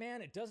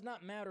Batman, it does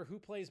not matter who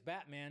plays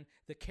Batman.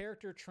 The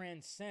character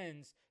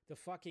transcends the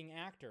fucking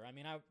actor.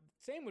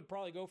 Same would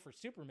probably go for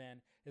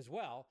Superman as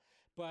well.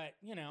 But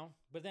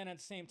then at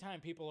the same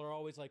time, people are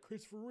always like,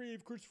 Christopher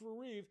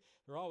Reeve.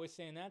 They're always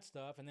saying that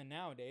stuff. And then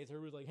nowadays,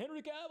 everybody's like,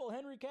 Henry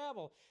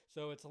Cavill.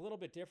 So it's a little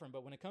bit different.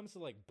 But when it comes to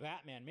like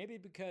Batman, maybe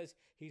because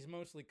he's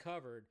mostly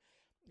covered.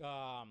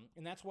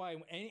 And that's why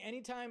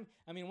anytime,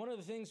 one of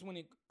the things when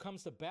it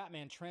comes to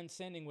Batman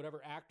transcending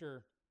whatever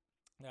actor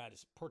that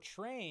is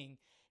portraying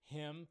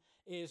him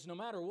is no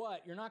matter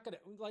what, you're not going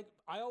to, like,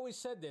 I always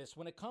said this,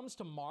 when it comes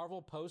to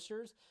Marvel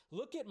posters,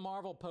 look at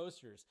Marvel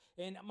posters.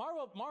 And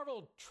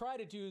Marvel try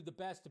to do the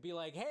best to be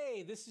like,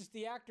 hey, this is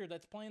the actor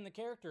that's playing the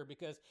character,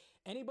 because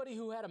anybody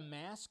who had a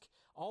mask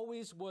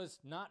always was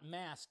not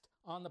masked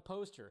on the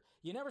poster.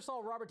 You never saw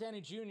Robert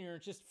Downey Jr.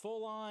 just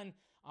full on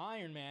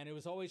Iron Man. It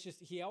was always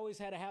he always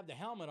had to have the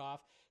helmet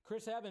off.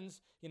 Chris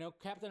Evans,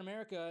 Captain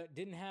America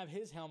didn't have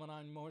his helmet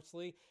on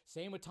mostly.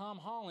 Same with Tom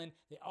Holland.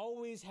 They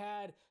always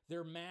had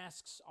their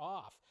masks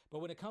off. But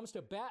when it comes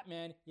to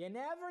Batman, you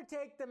never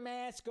take the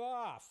mask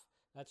off.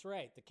 That's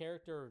right. The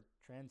character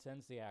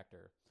transcends the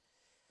actor.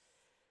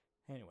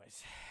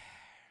 Anyways,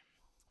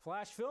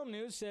 Flash Film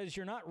News says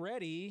you're not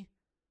ready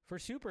for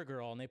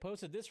Supergirl. And they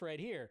posted this right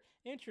here.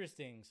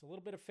 Interesting. It's a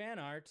little bit of fan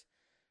art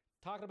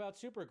talking about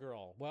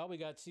Supergirl. Well, we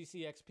got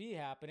CCXP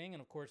happening,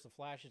 and of course the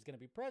Flash is going to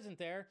be present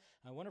there.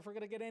 I wonder if we're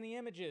going to get any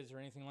images or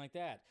anything like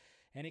that.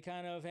 Any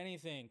kind of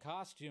anything,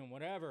 costume,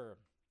 whatever,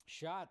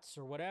 shots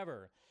or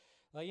whatever.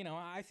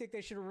 I think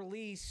they should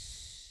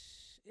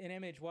release an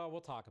image. Well,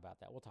 we'll talk about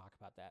that.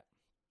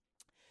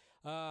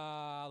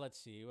 Let's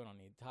see. We don't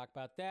need to talk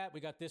about that. We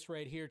got this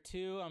right here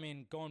too.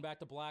 Going back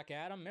to Black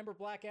Adam. Remember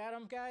Black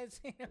Adam,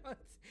 guys?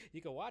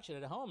 You can watch it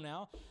at home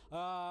now.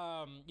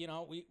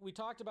 We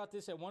talked about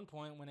this at one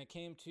point when it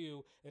came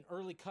to an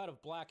early cut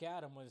of Black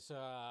Adam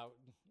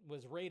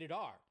was rated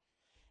R.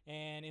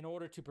 And in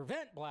order to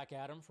prevent Black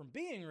Adam from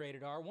being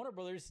rated R, Warner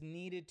Brothers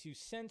needed to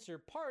censor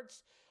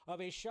parts of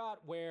a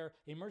shot where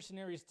a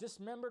mercenary's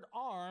dismembered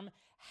arm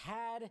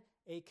had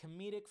a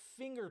comedic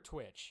finger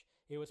twitch.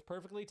 It was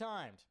perfectly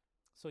timed.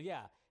 So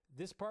yeah,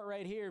 this part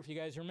right here, if you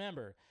guys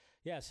remember.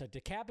 Yes, a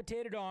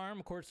decapitated arm.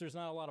 Of course, there's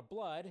not a lot of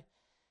blood.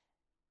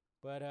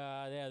 But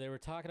yeah, they were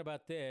talking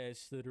about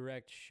this. The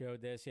direct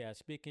showed this. Yeah,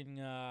 speaking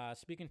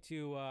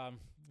to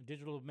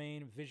Digital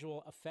Domain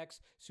Visual Effects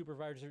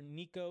Supervisor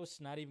Nikos,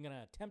 not even going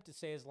to attempt to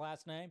say his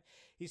last name.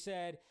 He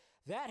said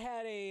that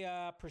had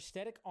a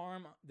prosthetic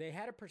arm. They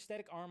had a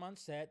prosthetic arm on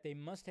set. They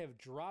must have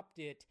dropped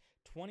it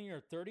 20 or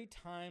 30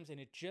 times, and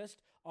it just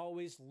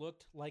always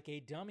looked like a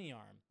dummy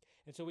arm.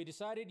 And so we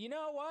decided, you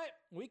know what?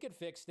 We could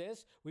fix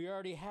this. We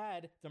already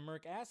had the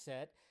Merc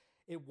asset.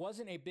 It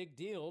wasn't a big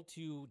deal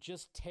to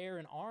just tear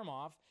an arm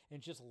off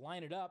and just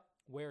line it up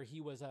where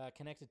he was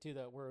connected to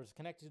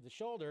the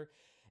shoulder,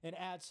 and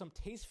add some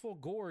tasteful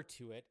gore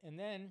to it. And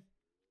then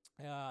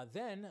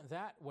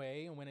that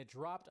way, when it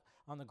dropped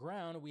on the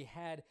ground, we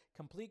had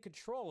complete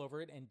control over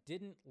it and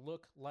didn't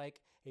look like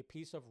a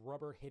piece of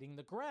rubber hitting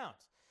the ground.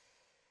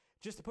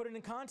 Just to put it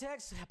in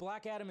context,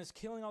 Black Adam is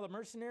killing all the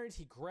mercenaries.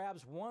 He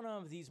grabs one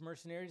of these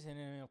mercenaries and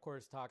then, of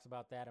course, talks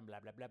about that and blah,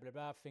 blah, blah, blah,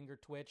 blah, finger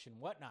twitch and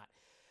whatnot.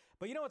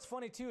 But you know what's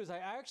funny, too, is I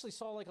actually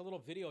saw like a little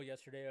video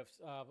yesterday of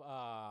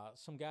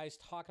some guys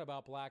talking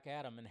about Black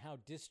Adam and how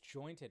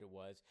disjointed it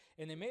was.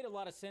 And they made a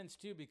lot of sense,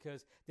 too,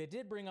 because they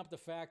did bring up the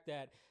fact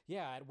that,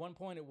 yeah, at one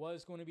point it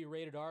was going to be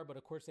rated R, but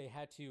of course they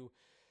had to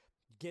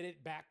get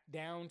it back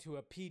down to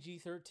a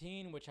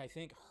PG-13, which I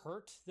think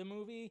hurt the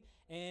movie.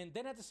 And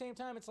then at the same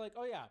time, it's like,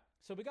 oh yeah,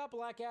 so we got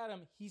Black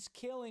Adam. He's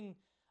killing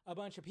a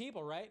bunch of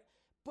people, right?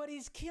 But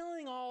he's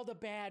killing all the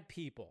bad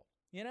people,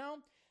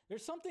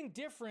 There's something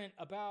different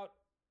about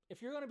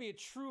if you're going to be a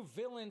true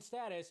villain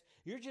status,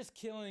 you're just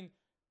killing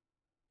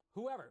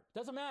whoever.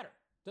 Doesn't matter.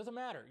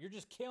 You're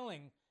just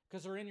killing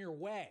because they're in your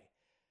way.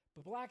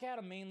 But Black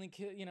Adam mainly,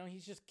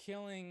 he's just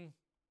killing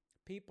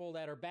people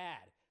that are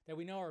bad, that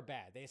we know are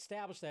bad. They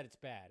establish that it's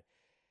bad.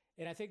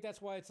 And I think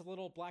that's why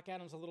Black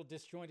Adam's a little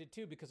disjointed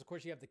too, because of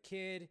course you have the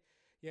kid,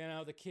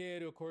 the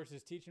kid who, of course,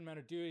 is teaching him how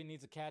to do it. He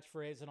needs a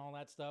catchphrase and all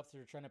that stuff. So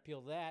they're trying to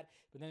appeal to that.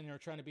 But then they're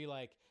trying to be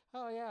like,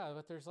 oh, yeah,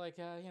 but there's like,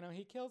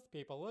 he kills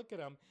people. Look at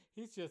him.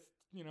 He's just,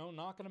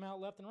 knocking them out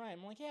left and right.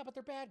 I'm like, yeah, but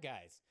they're bad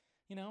guys.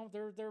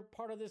 They're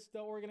part of the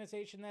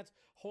organization that's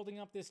holding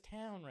up this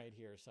town right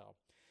here. So,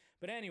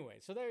 but anyway,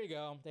 so there you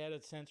go. They had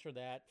to censor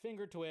that.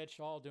 Finger twitch,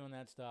 all doing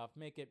that stuff.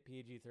 Make it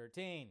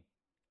PG-13.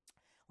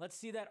 Let's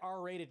see that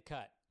R-rated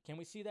cut. Can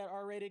we see that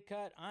R-rated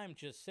cut? I'm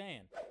just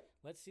saying.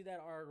 Let's see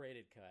that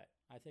R-rated cut.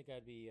 I think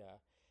I'd be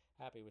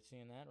happy with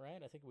seeing that,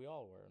 right? I think we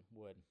all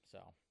would. So,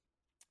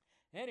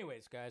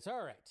 anyways, guys,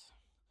 all right.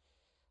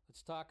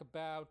 Let's talk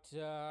about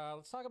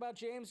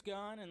James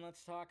Gunn, and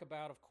let's talk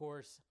about, of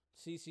course,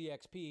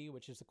 CCXP,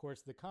 which is, of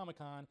course, the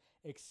Comic-Con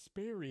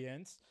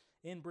experience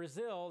in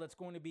Brazil that's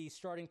going to be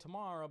starting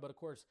tomorrow. But, of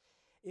course,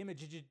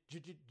 images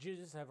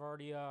have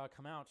already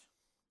come out.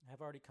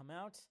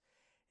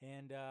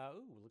 And,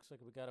 looks like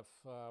we got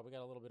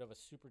a little bit of a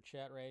super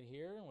chat right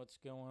here. What's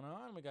going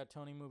on? We got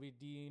Tony Movie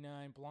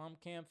D9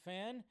 Blomkamp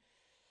fan.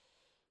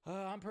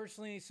 I'm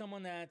personally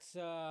someone that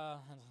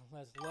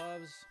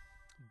loves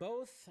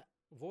both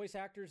voice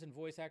actors and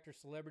voice actor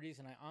celebrities,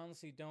 and I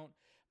honestly don't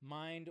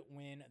mind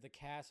when the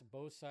cast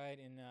both side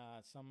in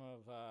some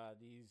of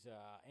these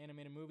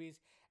animated movies.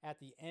 At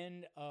the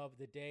end of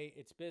the day,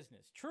 it's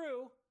business.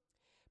 True,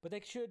 but they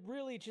should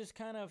really just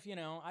kind of,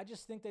 I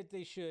just think that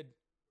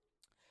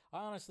I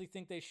honestly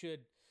think they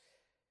should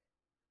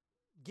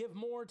give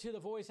more to the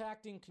voice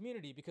acting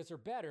community because they're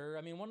better.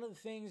 I mean, one of the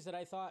things that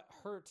I thought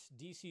hurt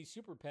DC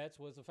Super Pets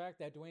was the fact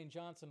that Dwayne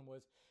Johnson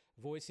was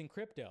voicing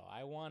Crypto.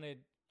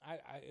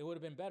 It would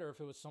have been better if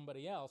it was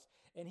somebody else.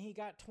 And he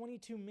got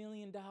 $22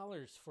 million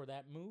for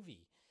that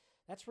movie.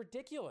 That's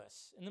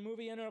ridiculous. And the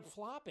movie ended up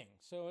flopping.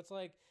 So it's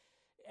like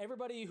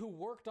everybody who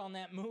worked on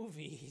that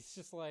movie is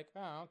just like,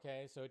 oh,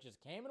 okay. So it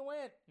just came and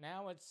went.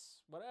 Now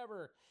it's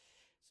whatever.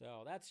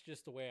 So that's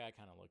just the way I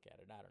kind of look at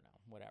it. I don't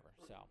know. Whatever.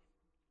 So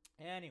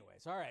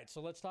anyways. All right.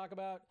 So let's talk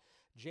about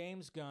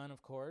James Gunn,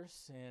 of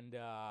course. And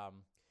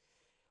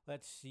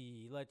let's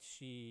see.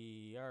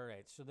 All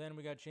right. So then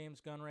we got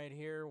James Gunn right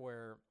here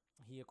where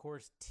he, of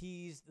course,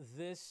 teased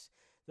this.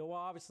 Though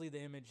obviously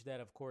the image that,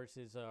 of course,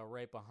 is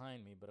right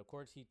behind me. But, of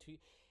course, he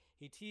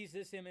teased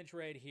this image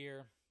right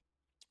here,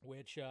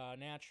 which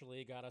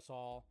naturally got us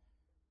all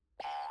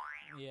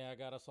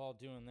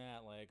doing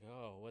that. Like,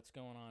 oh, what's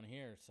going on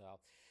here? So,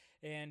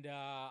 and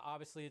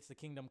obviously it's the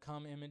Kingdom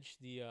Come image,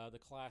 the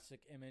classic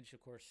image,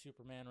 of course,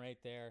 Superman right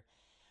there.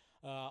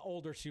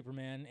 Older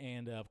Superman,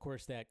 and of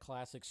course that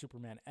classic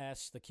Superman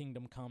S, the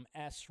Kingdom Come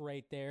S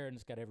right there, and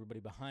it's got everybody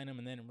behind him,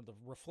 and then the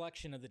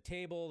reflection of the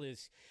table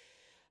is,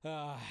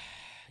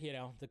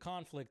 the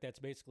conflict that's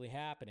basically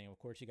happening. Of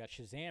course, you got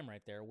Shazam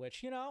right there,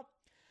 which,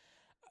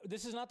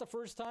 this is not the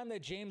first time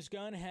that James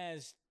Gunn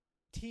has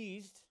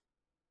teased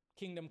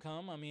Kingdom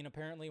Come. I mean,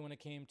 apparently when it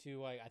came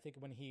to, I think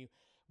when he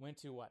went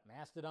to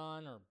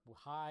Mastodon or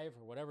Hive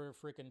or whatever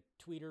freaking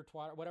Twitter,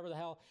 whatever the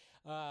hell,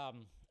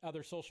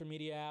 other social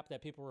media app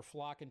that people were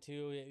flocking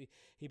to.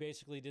 He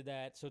basically did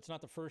that. So it's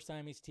not the first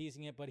time he's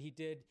teasing it, but he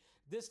did.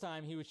 This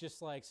time he was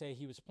just like, say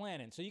he was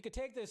planning. So you could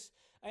take this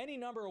any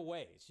number of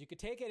ways. You could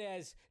take it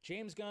as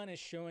James Gunn is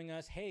showing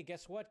us, hey,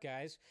 guess what,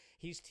 guys?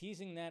 He's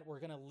teasing that we're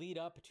going to lead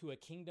up to a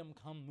Kingdom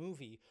Come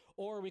movie.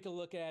 Or we could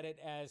look at it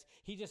as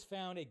he just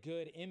found a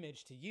good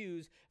image to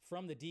use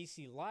from the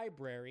DC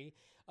library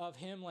of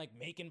him like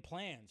making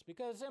plans.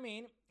 Because, I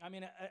mean,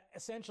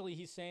 essentially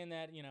he's saying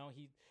that,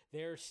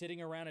 they're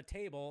sitting around a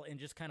table and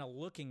just kind of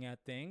looking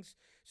at things.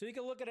 So you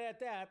can look at it at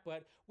that,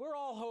 but we're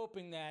all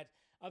hoping that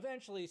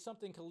eventually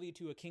something could lead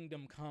to a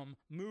Kingdom Come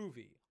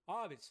movie,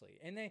 obviously.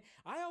 And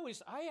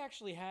I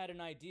actually had an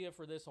idea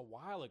for this a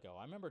while ago.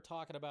 I remember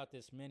talking about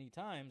this many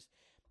times,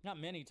 not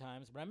many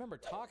times, but I remember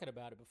talking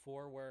about it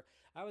before where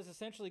I was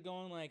essentially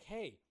going like,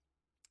 hey,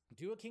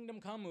 do a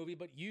Kingdom Come movie,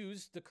 but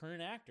use the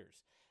current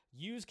actors.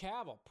 Use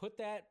Cavill. Put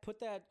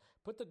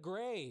the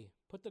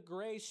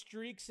gray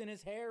streaks in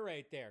his hair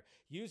right there.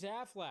 Use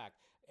Affleck.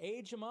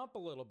 Age him up a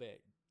little bit.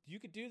 You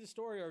could do the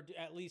story, or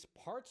at least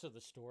parts of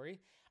the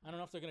story. I don't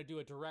know if they're going to do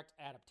a direct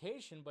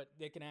adaptation, but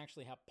they can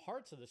actually have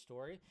parts of the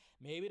story.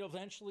 Maybe it'll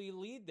eventually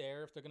lead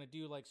there if they're going to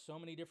do like so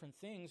many different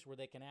things where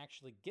they can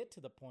actually get to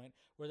the point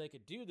where they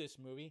could do this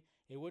movie.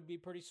 It would be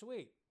pretty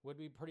sweet. Would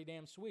be pretty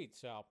damn sweet.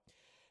 So,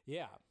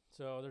 yeah.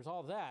 So there's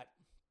all that.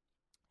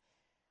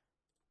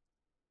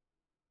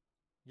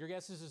 Your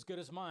guess is as good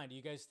as mine. Do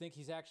you guys think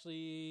he's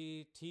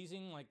actually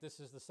teasing like this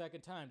is the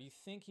second time? Do you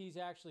think he's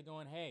actually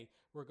going, hey,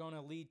 we're going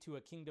to lead to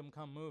a Kingdom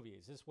Come movie?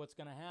 Is this what's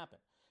going to happen?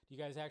 Do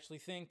you guys actually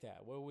think that?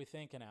 What are we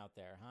thinking out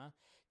there, huh?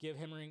 Give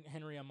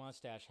Henry a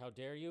mustache. How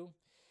dare you?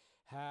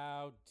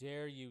 How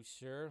dare you,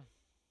 sir?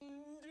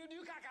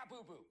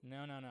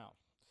 No.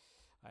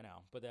 I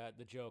know, but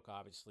the joke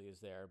obviously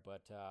is there.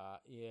 But,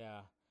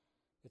 yeah,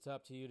 it's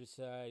up to you to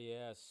say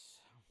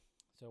yes.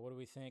 So what are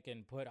we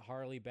thinking? Put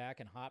Harley back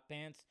in hot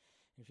pants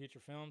in future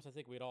films? I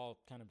think we'd all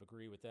kind of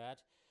agree with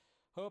that.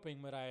 Hoping,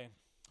 but I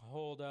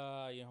won't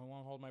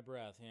hold my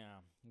breath. Yeah,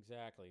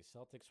 exactly.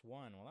 Celtics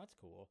won. Well, that's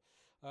cool.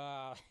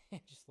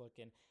 Just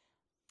looking.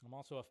 I'm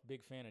also a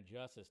big fan of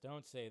Justice.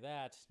 Don't say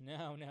that.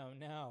 No, no,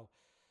 no.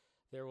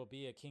 There will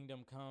be a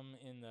Kingdom Come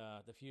in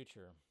the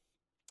future.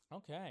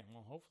 Okay,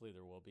 well, hopefully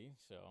there will be.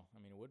 So, I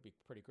mean, it would be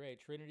pretty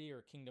great. Trinity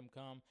or Kingdom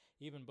Come,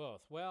 even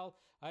both. Well,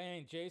 I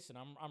ain't Jason.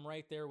 I'm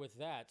right there with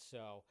that.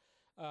 So,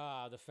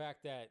 the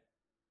fact that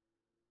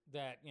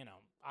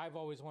I've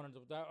always wanted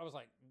to. I was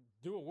like,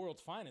 do a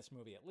World's Finest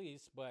movie at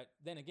least. But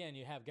then again,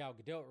 you have Gal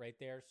Gadot right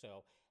there.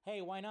 So,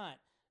 hey, why not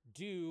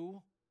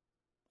do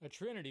a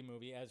Trinity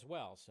movie as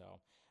well? So,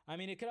 I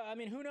mean,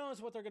 who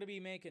knows what they're going to be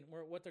making,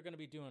 or what they're going to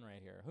be doing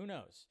right here? Who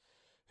knows?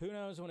 Who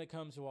knows when it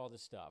comes to all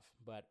this stuff?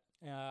 But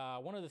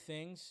one of the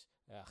things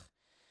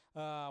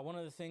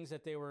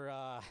that they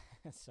were,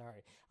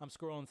 sorry, I'm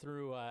scrolling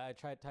through. I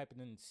tried typing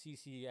in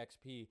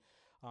CCXP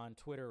on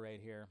Twitter right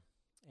here,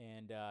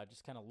 and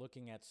just kind of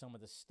looking at some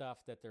of the stuff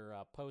that they're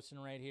posting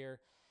right here.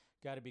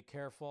 Got to be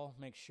careful.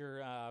 Make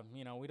sure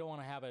we don't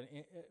want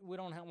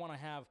to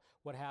have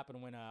what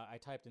happened when I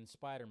typed in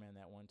Spider-Man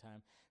that one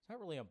time. It's not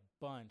really a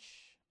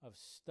bunch of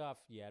stuff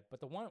yet,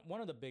 but the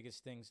one of the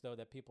biggest things though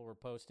that people were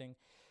posting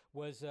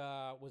was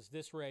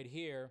this right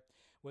here.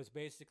 Was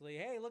basically,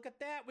 hey, look at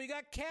that, we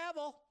got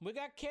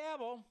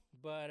Cavill,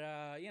 but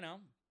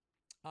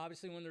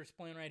obviously when they're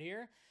displaying right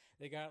here,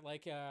 they got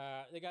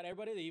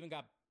everybody. They even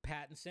got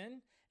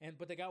Pattinson,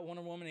 but they got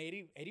Wonder Woman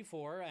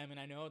 84. I mean,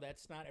 I know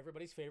that's not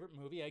everybody's favorite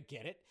movie. I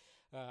get it.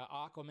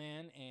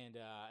 Aquaman, and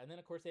then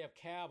of course they have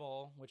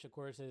Cavill, which of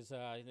course is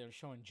they're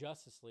showing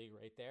Justice League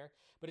right there.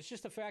 But it's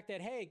just the fact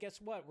that, hey,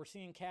 guess what? We're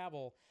seeing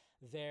Cavill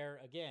there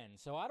again.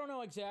 So I don't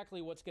know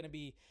exactly what's going to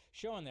be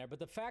shown there, but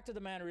the fact of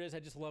the matter is, I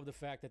just love the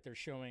fact that they're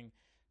showing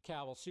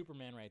Cavill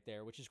Superman right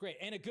there, which is great,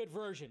 and a good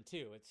version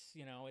too. It's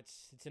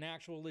it's an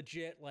actual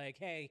legit, like,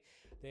 hey,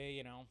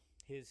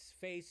 his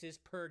face is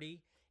pretty.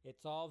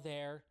 It's all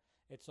there.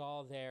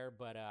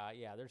 But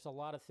yeah, there's a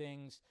lot of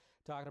things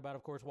talking about,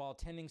 of course, while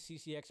attending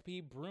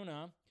CCXP.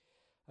 Bruna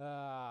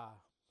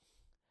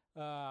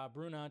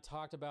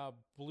talked about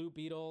Blue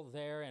Beetle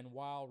there, and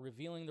while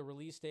revealing the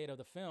release date of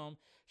the film,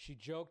 she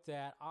joked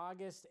that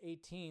August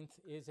 18th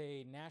is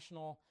a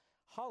national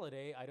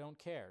holiday. I don't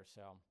care.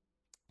 So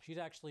she's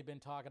actually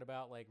been talking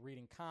about like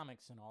reading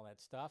comics and all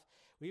that stuff.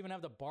 We even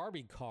have the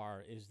Barbie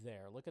car is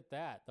there. Look at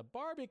that. The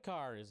Barbie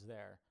car is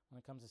there when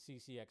it comes to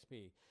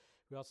CCXP.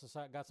 We also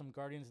got some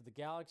Guardians of the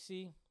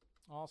Galaxy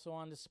also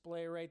on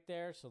display right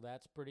there, so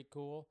that's pretty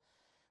cool.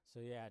 So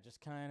yeah, just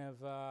kind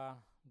of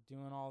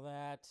doing all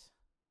that.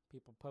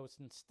 People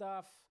posting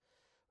stuff,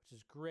 which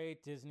is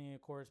great. Disney,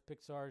 of course,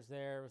 Pixar's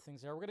there,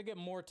 everything's there. We're going to get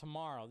more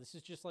tomorrow. This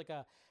is just like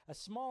a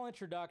small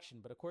introduction,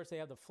 but of course they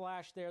have the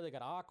Flash there. They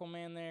got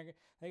Aquaman there.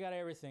 They got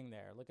everything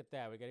there. Look at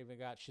that. We even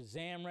got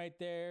Shazam right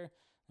there.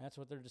 That's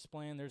what they're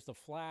displaying. There's the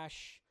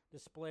Flash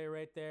display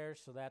right there,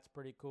 so that's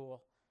pretty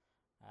cool.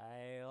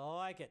 I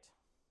like it.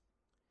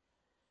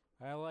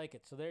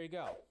 So there you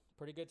go.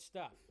 Pretty good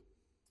stuff.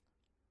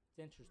 It's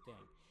interesting.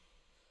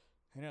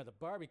 I know, the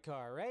Barbie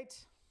car, right?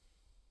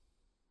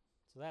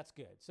 So that's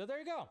good. So there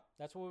you go.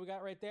 That's what we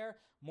got right there.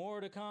 More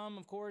to come,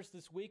 of course,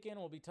 this weekend.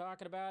 We'll be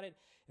talking about it.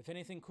 If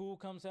anything cool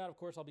comes out, of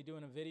course, I'll be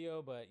doing a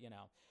video. But,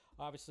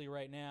 obviously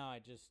right now, I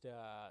just,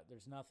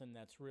 there's nothing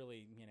that's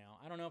really,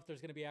 I don't know if there's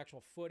going to be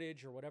actual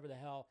footage or whatever the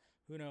hell.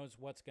 Who knows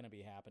what's going to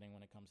be happening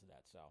when it comes to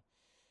that. So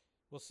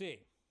we'll see.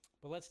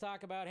 But let's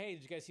talk about, hey,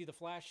 did you guys see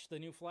the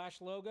new Flash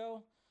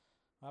logo?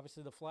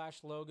 Obviously, the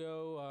Flash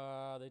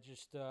logo, they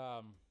just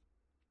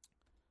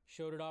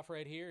showed it off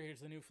right here.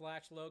 Here's the new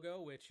Flash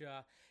logo, which,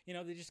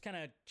 they just kind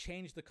of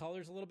changed the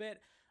colors a little bit.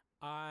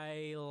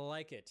 I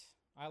like it.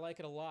 I like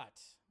it a lot.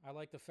 I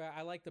like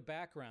the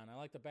background. I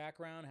like the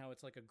background, how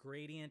it's like a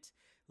gradient,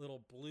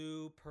 little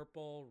blue,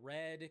 purple,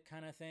 red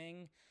kind of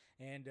thing.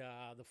 And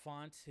the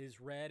font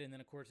is red, and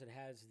then of course it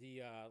has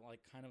the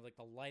kind of like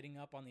the lighting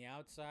up on the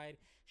outside,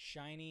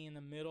 shiny in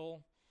the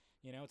middle.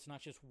 It's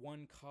not just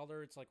one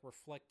color; it's like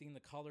reflecting the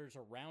colors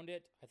around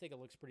it. I think it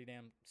looks pretty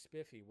damn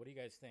spiffy. What do you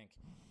guys think?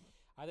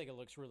 I think it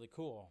looks really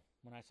cool.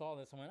 When I saw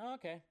this, I went, oh,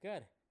 "Okay,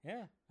 good,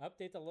 yeah."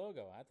 Update the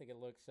logo. I think it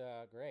looks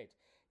great.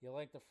 You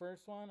like the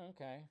first one?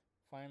 Okay.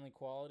 Finally,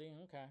 quality.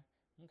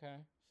 Okay.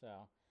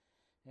 So,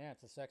 yeah,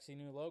 it's a sexy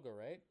new logo,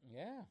 right?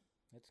 Yeah,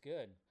 it's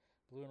good.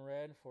 Blue and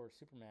red for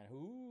Superman.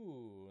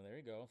 Ooh, there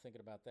you go. Thinking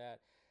about that.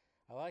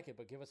 I like it,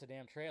 but give us a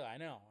damn trailer. I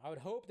know. I would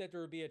hope that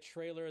there would be a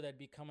trailer that'd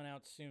be coming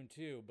out soon,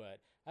 too, but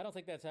I don't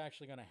think that's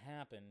actually going to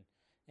happen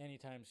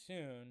anytime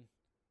soon.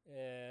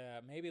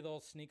 Maybe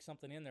they'll sneak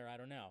something in there. I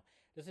don't know.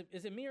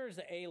 Is it me, or does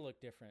the A look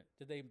different?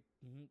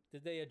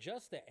 Did they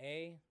adjust the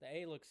A? The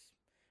A looks,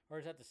 or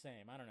is that the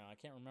same? I don't know. I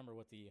can't remember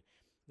what the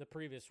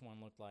previous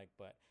one looked like,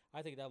 but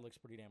I think that looks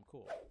pretty damn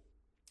cool.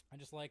 I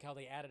just like how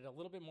they added a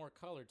little bit more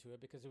color to it,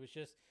 because it was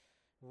just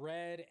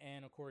red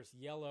and of course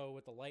yellow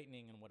with the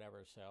lightning and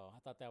whatever. So I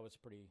thought that was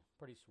pretty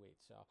sweet.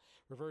 So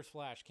Reverse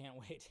Flash, can't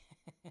wait.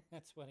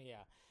 That's funny.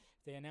 Yeah,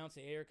 if they announce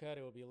the Ayer cut,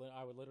 it would be.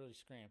 I would literally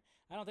scream.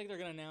 I don't think they're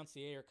going to announce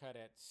the Ayer cut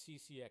at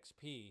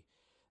CCXP.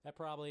 That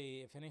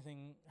probably, if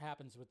anything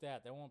happens with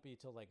that won't be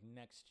till like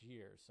next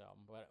year. So,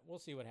 but we'll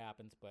see what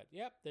happens. But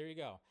yep, there you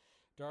go.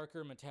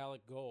 Darker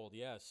metallic gold.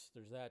 Yes,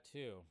 there's that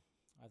too.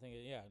 I think,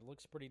 it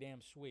looks pretty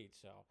damn sweet.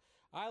 So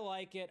I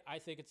like it. I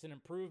think it's an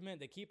improvement.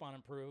 They keep on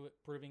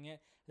improving it.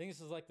 I think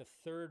this is like the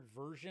third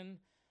version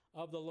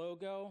of the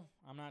logo.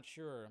 I'm not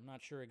sure. I'm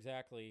not sure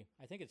exactly.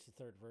 I think it's the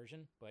third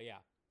version, but yeah,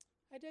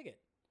 I dig it.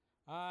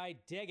 I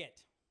dig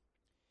it.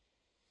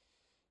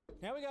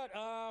 Now we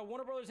got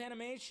Warner Brothers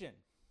Animation.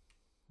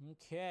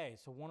 Okay,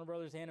 so Warner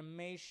Brothers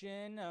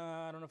Animation.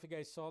 I don't know if you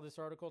guys saw this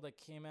article that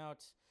came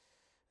out.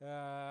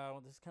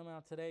 This come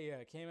out today? Yeah,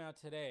 it came out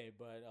today,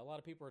 but a lot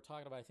of people were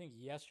talking about it, I think,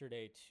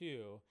 yesterday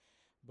too.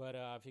 But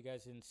if you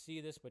guys didn't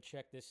see this, but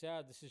check this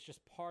out. This is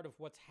just part of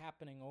what's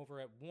happening over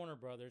at Warner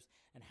Brothers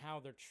and how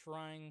they're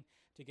trying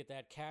to get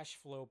that cash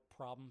flow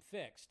problem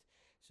fixed.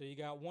 So you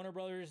got Warner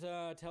Brothers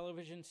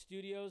Television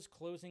Studios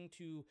closing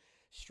to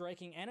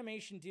striking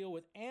animation deal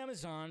with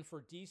Amazon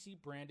for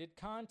DC branded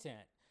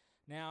content.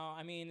 Now,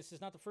 I mean, this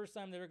is not the first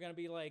time they're going to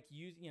be like,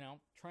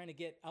 trying to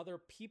get other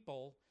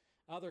people,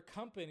 other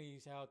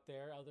companies out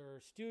there, other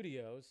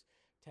studios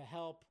to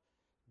help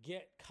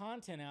get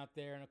content out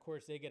there. And of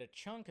course, they get a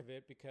chunk of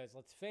it because,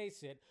 let's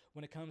face it,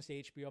 when it comes to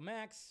HBO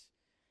Max,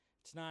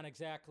 it's not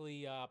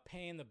exactly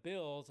paying the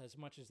bills as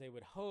much as they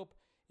would hope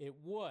it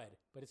would.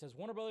 But it says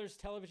Warner Brothers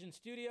Television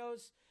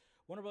Studios.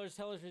 Warner Brothers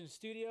Television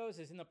Studios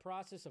is in the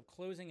process of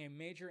closing a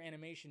major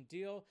animation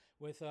deal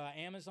with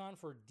Amazon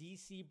for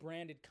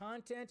DC-branded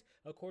content,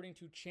 according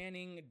to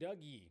Channing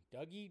Duggie.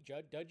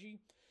 Dudgy?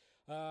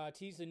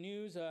 Teased the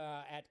news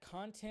at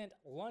Content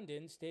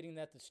London, stating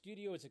that the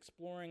studio is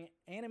exploring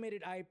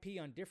animated IP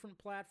on different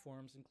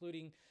platforms,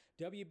 including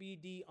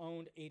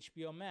WBD-owned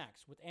HBO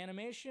Max. With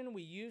animation,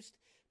 we used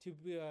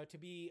to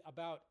be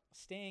about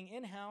staying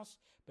in-house,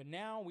 but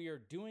now we are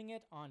doing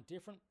it on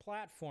different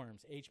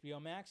platforms.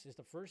 HBO Max is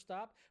the first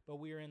stop, but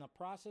we are in the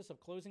process of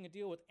closing a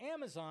deal with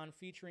Amazon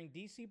featuring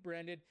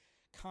DC-branded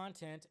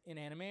content in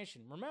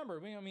animation.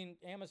 Remember, I mean,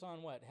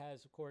 Amazon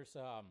has, of course,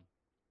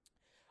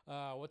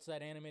 what's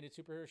that animated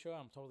superhero show?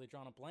 I'm totally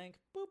drawing a blank.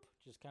 Boop,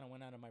 just kind of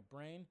went out of my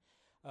brain.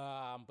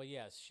 But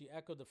yes, she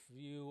echoed the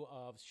view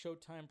of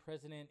Showtime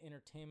President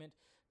Entertainment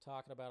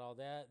talking about all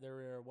that.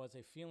 There was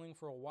a feeling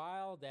for a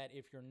while that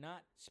if you're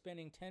not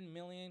spending $10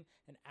 million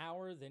an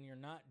hour, then you're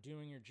not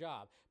doing your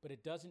job. But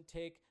it doesn't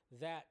take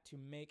that to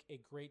make a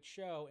great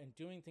show, and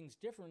doing things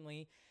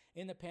differently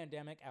in the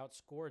pandemic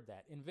outscored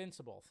that.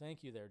 Invincible.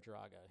 Thank you there,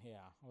 Draga. Yeah,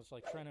 I was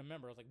like trying to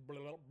remember. I was like, blah,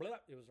 blah, blah.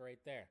 It was right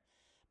there.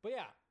 But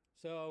yeah,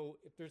 so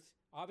if there's,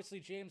 obviously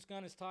James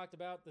Gunn has talked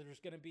about that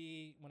there's going to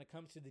be, when it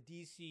comes to the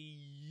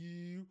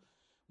DCU,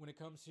 when it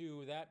comes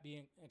to that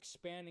being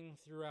expanding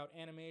throughout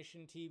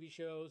animation, TV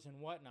shows, and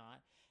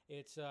whatnot,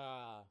 it's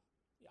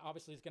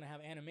obviously it's going to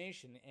have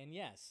animation. And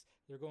yes,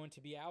 they're going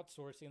to be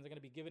outsourcing, and they're going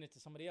to be giving it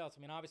to somebody else.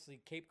 I mean, obviously,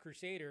 Cape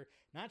Crusader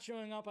not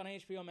showing up on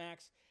HBO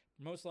Max.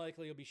 Most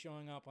likely, it'll be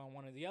showing up on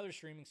one of the other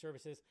streaming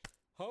services.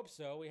 Hope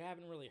so. We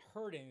haven't really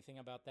heard anything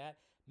about that.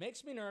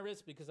 Makes me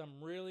nervous because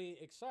I'm really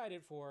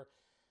excited for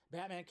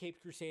Batman Cape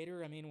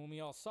Crusader. I mean, when we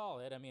all saw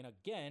it, I mean,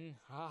 again,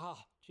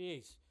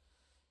 jeez.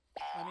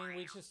 I mean,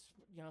 we just,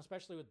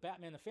 especially with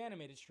Batman the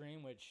Fanimated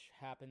stream, which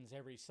happens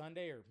every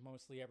Sunday or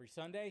mostly every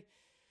Sunday,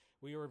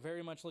 we were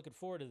very much looking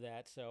forward to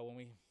that. So when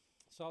we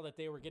saw that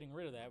they were getting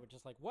rid of that, we're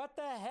just like, what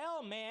the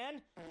hell,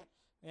 man?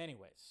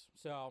 Anyways,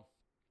 so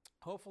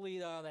hopefully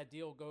that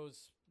deal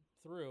goes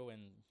through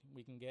and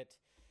we can get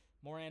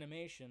more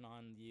animation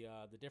on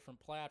the different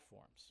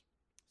platforms.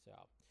 So,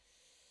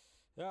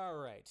 all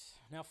right.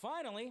 Now,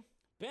 finally,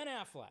 Ben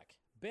Affleck.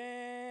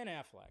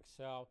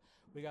 So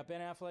we got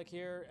Ben Affleck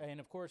here, and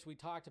of course we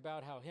talked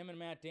about how him and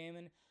Matt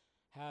Damon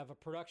have a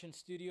production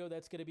studio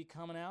that's going to be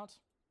coming out.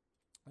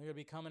 They're going to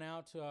be coming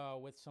out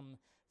with some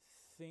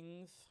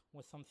things.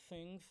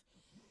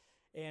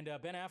 And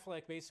Ben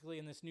Affleck, basically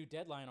in this new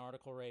Deadline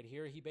article right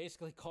here, he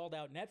basically called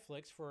out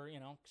Netflix for,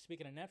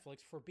 speaking of Netflix,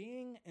 for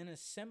being an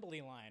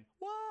assembly line.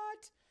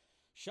 What?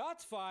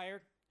 Shots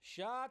fired.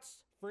 Shots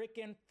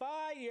freaking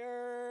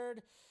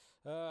fired.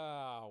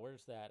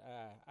 Where's that?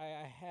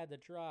 I had the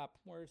drop.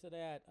 Where's it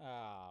at?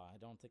 I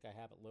don't think I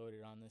have it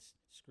loaded on this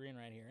screen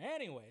right here.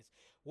 Anyways,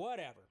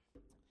 whatever.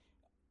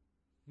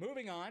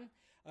 Moving on.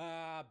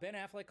 Ben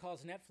Affleck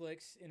calls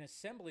Netflix an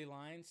assembly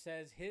line,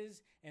 says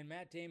his and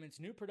Matt Damon's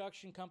new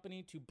production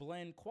company to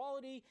blend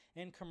quality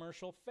and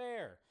commercial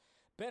fare.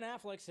 Ben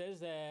Affleck says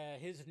that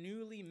his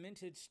newly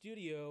minted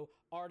studio,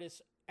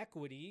 Artist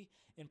Equity,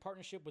 in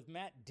partnership with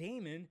Matt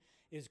Damon,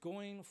 is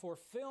going for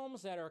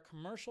films that are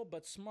commercial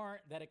but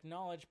smart, that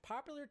acknowledge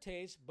popular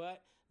taste,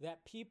 but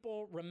that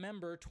people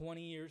remember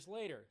 20 years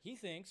later. He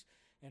thinks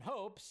and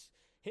hopes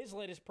his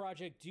latest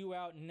project, due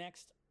out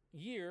next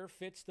year,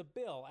 fits the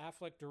bill.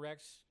 Affleck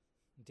directs,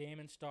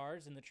 Damon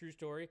stars in the true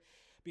story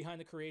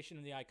behind the creation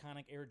of the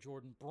iconic Air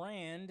Jordan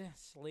brand,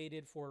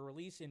 slated for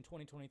release in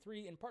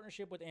 2023 in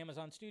partnership with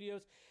Amazon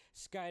Studios,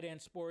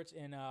 Skydance Sports,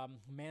 and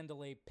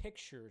Mandalay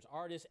Pictures.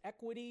 Artist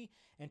Equity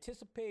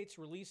anticipates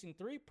releasing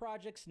 3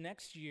 projects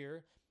next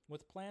year,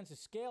 with plans to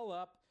scale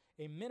up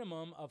a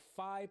minimum of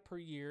 5 per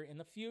year in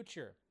the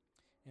future.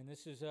 And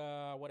this is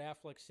what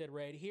Affleck said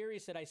right here. He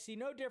said, "I see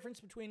no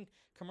difference between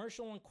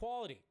commercial and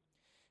quality."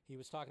 He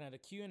was talking at a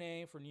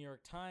Q&A for New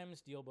York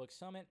Times Dealbook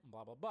Summit,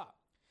 blah, blah, blah.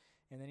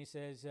 And then he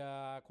says,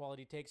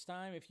 quality takes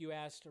time. If you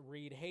asked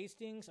Reed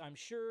Hastings, I'm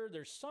sure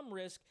there's some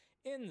risk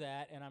in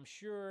that, and I'm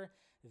sure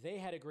they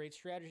had a great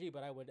strategy,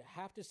 but I would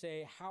have to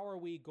say, how are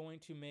we going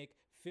to make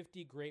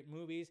 50 great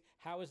movies?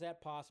 How is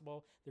that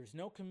possible? There's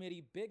no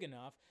committee big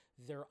enough.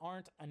 There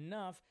aren't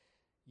enough.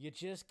 You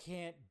just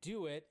can't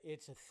do it.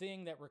 It's a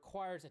thing that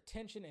requires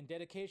attention and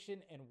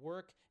dedication and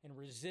work and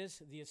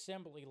resists the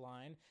assembly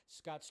line.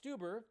 Scott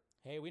Stuber,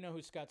 hey, we know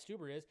who Scott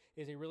Stuber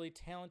is a really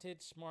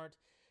talented, smart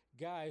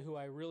guy who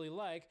I really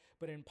like,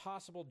 but an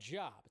impossible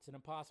job. It's an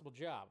impossible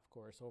job, of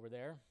course, over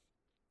there.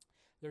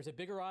 There's a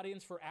bigger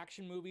audience for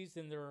action movies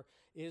than there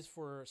is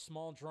for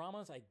small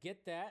dramas. I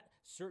get that.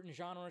 Certain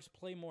genres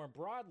play more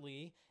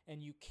broadly,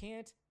 and you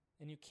can't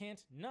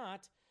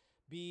not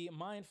be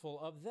mindful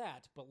of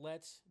that. But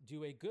let's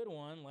do a good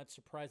one. Let's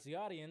surprise the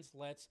audience.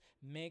 Let's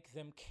make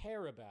them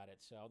care about it.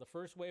 So the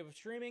first wave of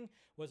streaming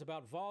was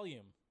about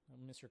volume,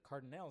 Mr.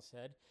 Cardinale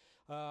said.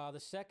 The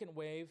second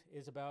wave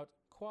is about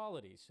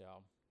quality.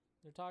 So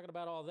they're talking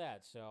about all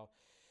that. So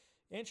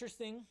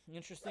interesting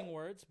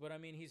words, but I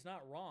mean, he's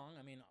not wrong.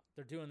 I mean,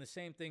 they're doing the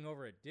same thing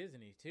over at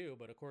Disney too,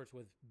 but of course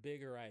with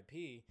bigger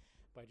IP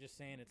by just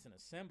saying it's an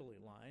assembly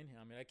line.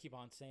 I mean, I keep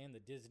on saying the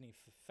Disney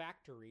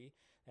factory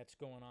that's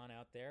going on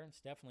out there. It's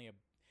definitely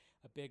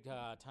a big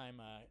time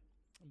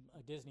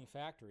a Disney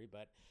factory,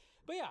 but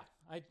yeah,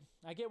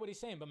 I get what he's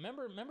saying. But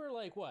remember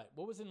like what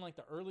was in like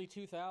the early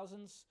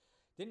 2000s?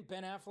 Didn't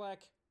Ben Affleck,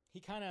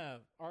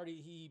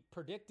 he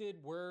predicted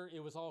where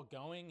it was all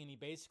going, and he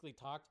basically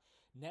talked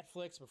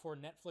Netflix before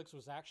Netflix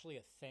was actually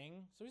a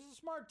thing. So he's a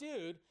smart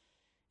dude,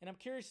 and I'm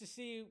curious to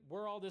see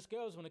where all this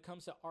goes when it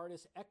comes to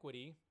artist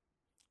equity.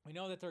 We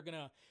know that they're going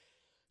to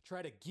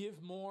try to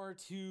give more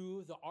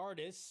to the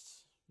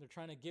artists. They're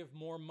trying to give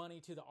more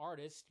money to the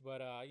artist,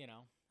 but, I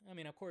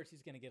mean, of course,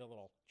 he's going to get a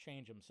little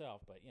change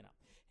himself, but,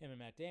 him and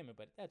Matt Damon,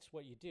 but that's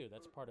what you do.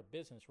 That's part of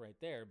business right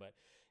there, but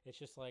it's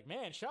just like,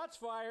 man, shots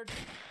fired.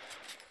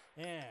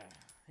 Yeah,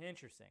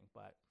 interesting,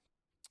 but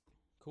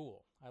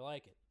cool. I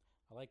like it.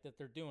 I like that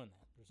they're doing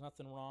that. There's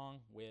nothing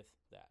wrong with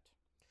that.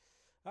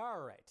 All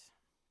right.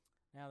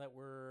 Now that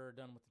we're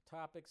done with the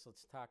topics,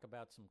 let's talk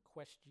about some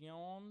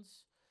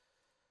questions.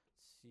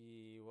 Let's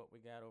see what we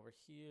got over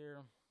here.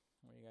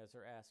 What you guys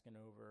are asking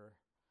over.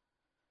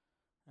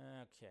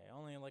 Okay,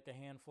 only like a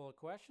handful of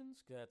questions.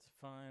 That's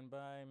fine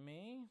by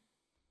me.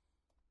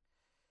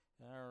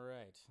 All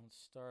right, let's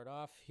start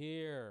off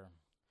here.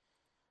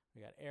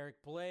 We got Eric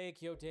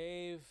Blake. Yo,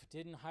 Dave,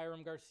 didn't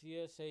Hiram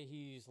Garcia say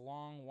he's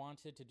long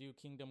wanted to do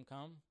Kingdom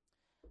Come?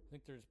 I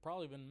think there's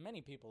probably been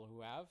many people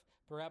who have.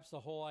 Perhaps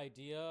the whole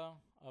idea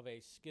of a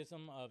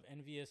schism of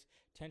envious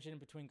tension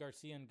between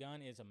Garcia and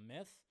Gunn is a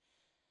myth.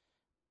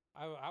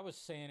 I was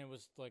saying it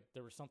was like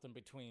there was something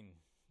between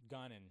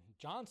Gunn and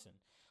Johnson.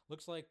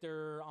 Looks like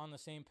they're on the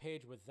same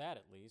page with that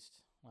at least.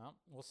 Well,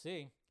 we'll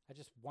see. I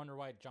just wonder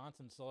why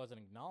Johnson still hasn't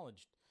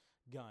acknowledged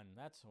Gunn.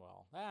 That's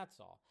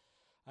all.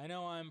 I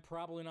know I'm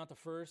probably not the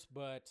first,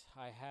 but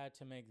I had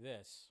to make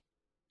this.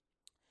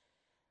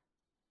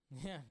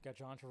 Yeah, got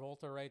John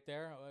Travolta right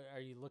there.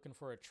 Are you looking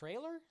for a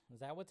trailer? Is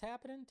that what's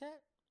happening,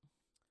 Tet?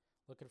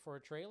 Looking for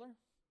a trailer?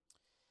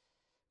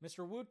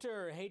 Mr.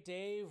 Wooter, hey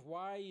Dave,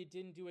 why you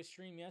didn't do a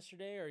stream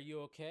yesterday? Are you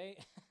okay?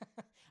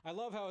 I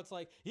love how it's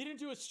like, you didn't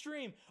do a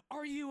stream.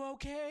 Are you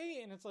okay?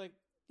 And it's like,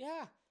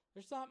 yeah,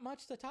 there's not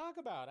much to talk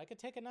about. I could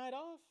take a night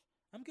off.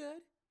 I'm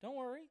good. Don't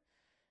worry.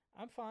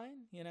 I'm fine,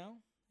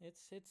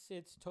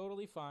 It's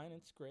totally fine.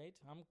 It's great.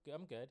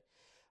 I'm good.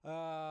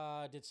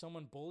 Did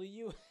someone bully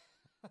you?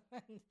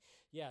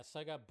 Yes,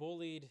 I got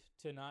bullied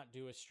to not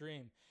do a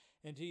stream.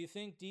 And do you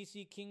think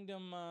DC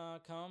Kingdom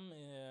Come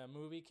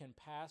movie can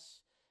pass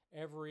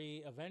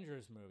every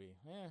Avengers movie?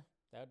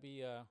 That'd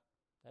be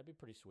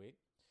pretty sweet.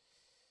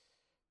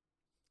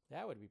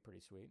 That would be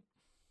pretty sweet.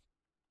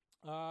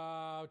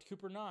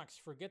 Cooper Knox,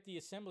 forget the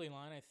assembly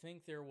line. I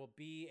think there will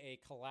be a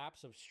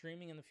collapse of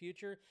streaming in the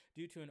future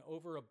due to an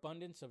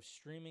overabundance of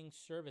streaming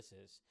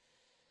services.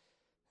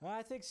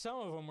 I think some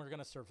of them are going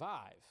to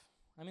survive.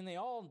 I mean, they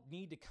all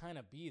need to kind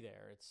of be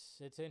there.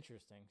 It's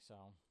interesting. So,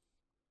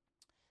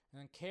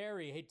 and then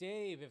Carrie, hey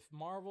Dave, if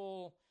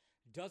Marvel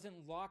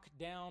doesn't lock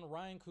down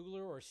Ryan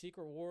Coogler or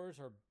Secret Wars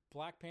or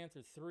Black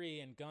Panther 3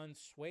 and Gunn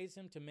sways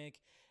him to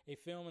make a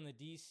film in the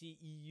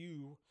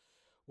DCEU,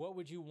 what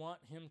would you want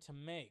him to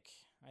make?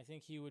 I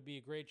think he would be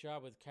a great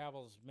job with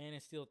Cavill's Man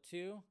of Steel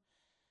 2.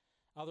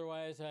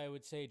 Otherwise, I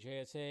would say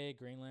JSA,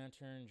 Green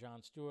Lantern,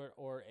 Jon Stewart,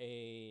 or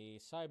a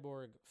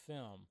Cyborg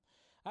film.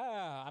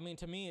 I mean,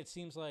 to me, it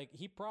seems like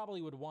he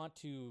probably would want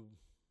to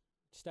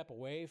step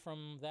away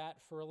from that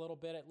for a little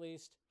bit, at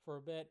least, for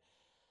a bit.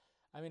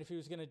 I mean, if he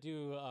was going to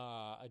do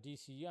a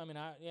DCU, I mean,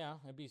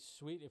 it'd be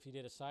sweet if he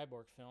did a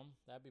Cyborg film.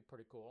 That'd be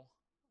pretty cool.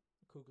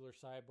 Coogler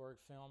Cyborg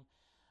film.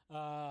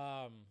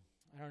 I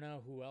don't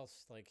know who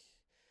else,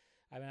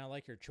 I mean, I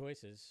like your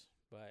choices,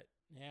 but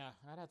yeah,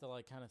 I'd have to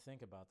kind of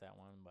think about that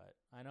one. But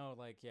I know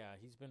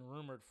he's been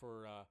rumored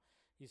for,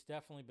 he's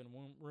definitely been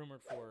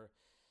rumored for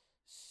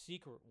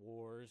Secret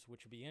Wars,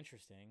 which would be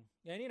interesting.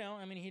 And,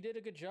 I mean, he did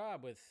a good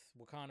job with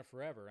Wakanda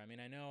Forever. I mean,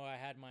 I know I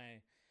had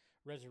my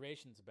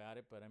reservations about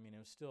it, but I mean, it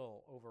was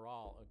still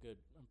overall it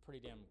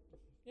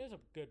was a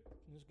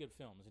good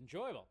film. It was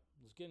enjoyable.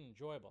 It was good and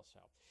enjoyable. So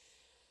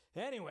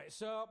anyway,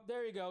 so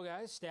there you go,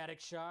 guys. Static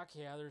Shock.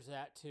 Yeah, there's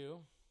that too.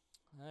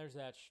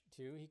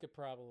 He could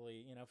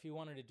probably, if he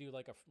wanted to do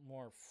like a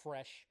more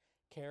fresh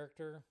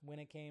character when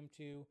it came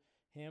to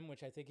him,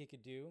 which I think he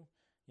could do,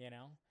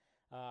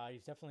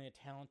 he's definitely a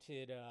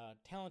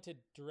talented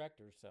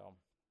director. So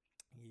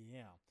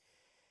yeah.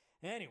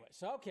 Anyway,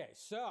 so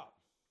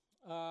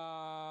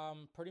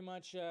pretty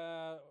much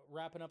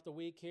wrapping up the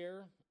week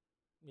here.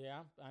 Yeah,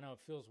 I know it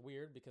feels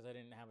weird because I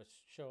didn't have a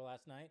show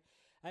last night.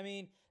 I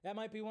mean, that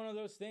might be one of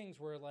those things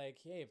where, like,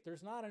 hey, if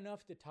there's not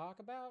enough to talk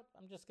about,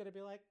 I'm just going to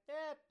be like,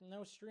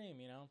 no stream,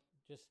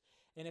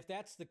 and if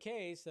that's the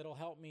case, that'll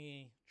help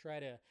me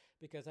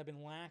because I've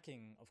been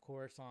lacking, of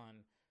course,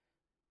 on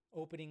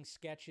opening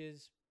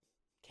sketches,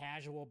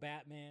 casual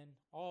Batman,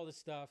 all this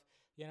stuff.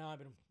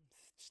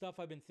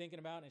 I've been thinking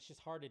about, and it's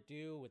just hard to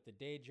do with the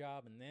day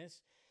job and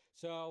this.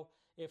 So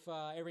if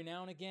every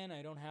now and again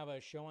I don't have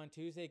a show on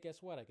Tuesday,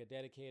 guess what? I could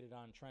dedicate it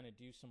on trying to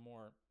do some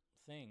more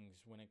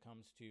things when it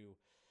comes to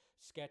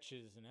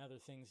sketches and other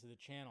things to the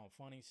channel,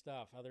 funny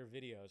stuff, other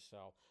videos.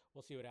 So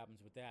we'll see what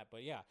happens with that.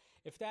 But yeah,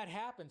 if that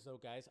happens though,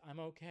 guys, I'm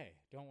okay.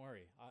 Don't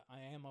worry.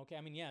 I am okay.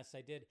 I mean, yes,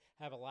 I did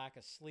have a lack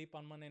of sleep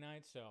on Monday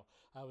night, so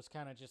I was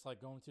kind of just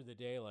like going through the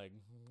day like,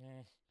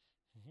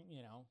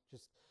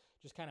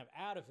 just kind of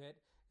out of it.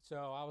 So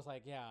I was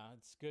like, yeah,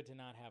 it's good to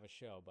not have a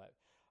show. But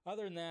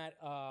other than that,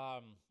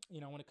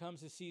 when it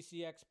comes to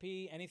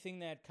CCXP, anything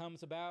that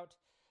comes about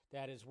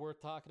that is worth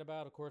talking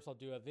about, of course, I'll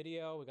do a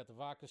video. We got the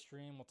Vodka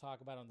stream. We'll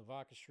talk about it on the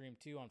Vodka stream,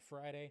 too, on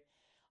Friday.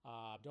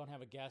 Don't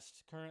have a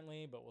guest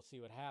currently, but we'll see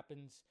what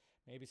happens.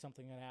 Maybe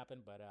something can happen,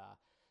 but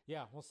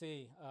yeah, we'll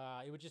see.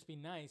 It would just be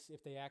nice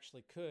if they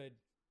actually could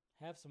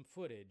have some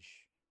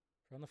footage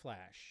from The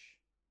Flash.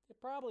 They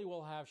probably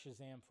will have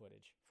Shazam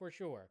footage, for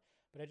sure,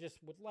 but I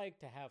just would like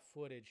to have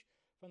footage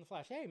from The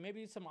Flash. Hey,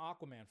 maybe some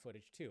Aquaman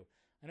footage, too.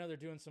 I know they're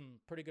doing some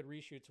pretty good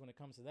reshoots when it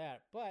comes to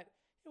that, but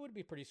it would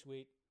be pretty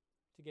sweet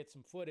to get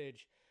some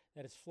footage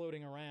that is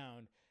floating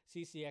around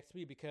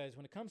CCXP, because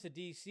when it comes to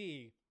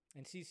DC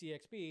and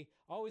CCXP,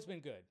 always been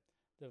good.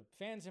 The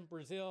fans in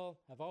Brazil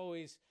have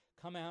always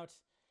come out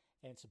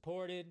and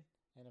supported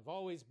and have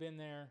always been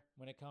there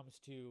when it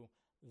comes to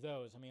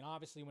those. I mean,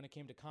 obviously, when it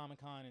came to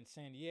Comic-Con in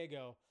San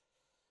Diego,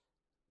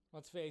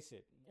 let's face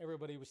it,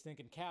 everybody was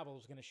thinking Cavill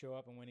was going to show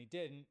up, and when he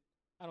didn't,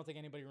 I don't think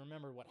anybody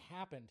remembered what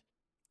happened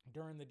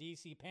during the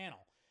DC panel.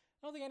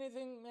 I don't think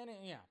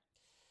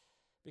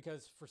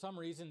because for some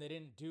reason they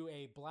didn't do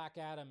a Black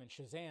Adam and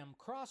Shazam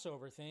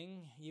crossover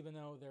thing, even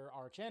though they're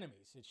arch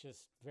enemies. It's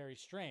just very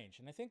strange.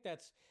 And I think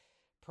that's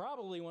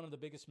probably one of the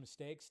biggest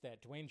mistakes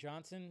that Dwayne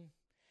Johnson,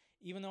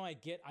 even though I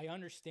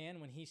understand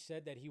when he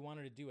said that he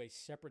wanted to do a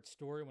separate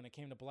story when it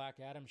came to Black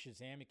Adam,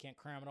 Shazam, you can't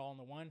cram it all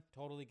into one.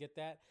 Totally get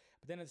that.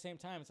 But then at the same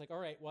time, it's like, all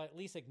right, well, at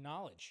least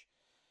acknowledge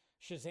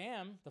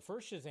Shazam, the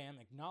first Shazam,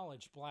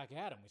 acknowledged Black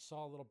Adam. We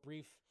saw a little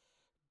brief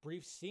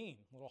scene,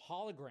 little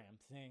hologram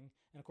thing,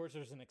 and of course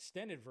there's an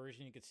extended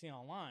version you could see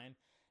online. And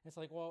it's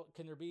like, well,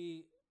 can there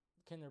be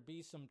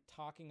some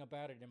talking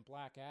about it in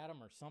Black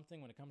Adam or something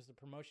when it comes to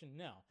promotion?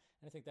 No,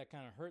 and I think that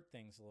kind of hurt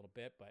things a little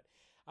bit. But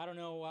I don't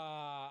know.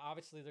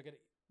 Obviously,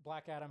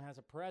 Black Adam has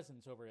a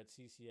presence over at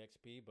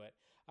CCXP, but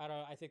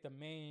I think the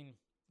main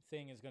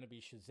thing is going to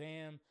be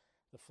Shazam,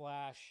 the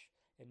Flash,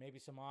 and maybe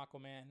some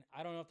Aquaman.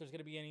 I don't know if there's going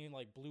to be any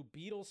like Blue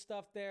Beetle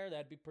stuff there.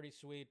 That'd be pretty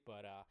sweet.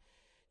 But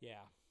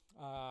yeah.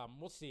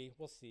 We'll see,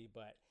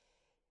 but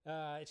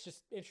it's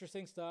just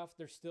interesting stuff.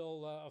 There's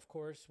still, of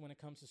course, when it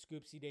comes to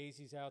Scoopsy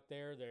Daisies out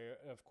there,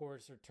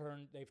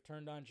 they've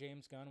turned on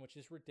James Gunn, which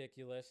is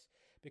ridiculous,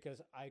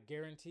 because I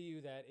guarantee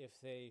you that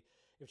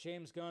if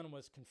James Gunn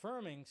was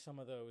confirming some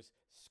of those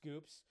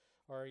scoops,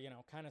 or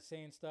kind of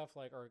saying stuff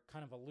like, or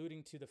kind of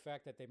alluding to the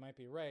fact that they might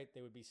be right,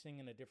 they would be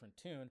singing a different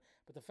tune.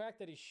 But the fact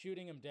that he's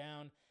shooting him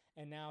down,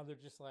 and now they're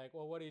just like,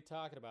 well, what are you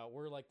talking about?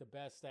 We're like the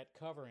best at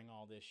covering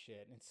all this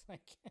shit. And it's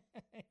like,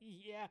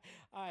 yeah,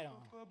 I don't.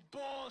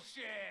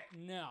 Bullshit!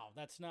 No,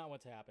 that's not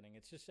what's happening.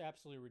 It's just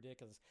absolutely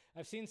ridiculous.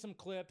 I've seen some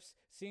clips,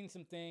 seen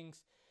some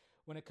things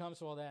when it comes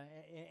to all that,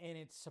 and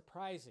it's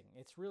surprising.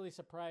 It's really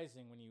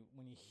surprising when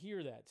you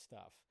hear that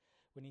stuff,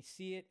 when you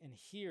see it and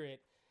hear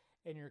it,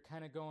 and you're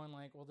kind of going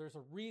like, well, there's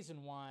a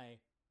reason why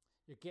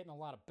you're getting a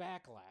lot of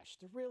backlash.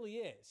 There really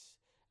is.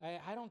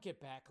 I don't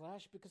get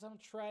backlash because I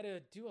don't try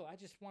to do it. I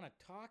just want to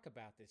talk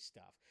about this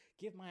stuff,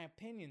 give my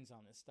opinions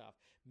on this stuff,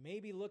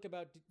 maybe look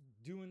about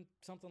doing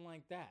something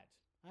like that.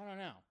 I don't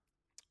know.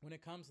 When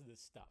it comes to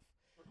this stuff,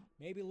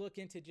 maybe look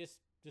into just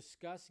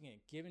discussing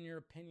it, giving your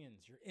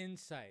opinions, your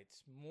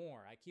insights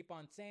more. I keep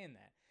on saying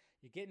that.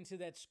 You get into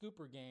that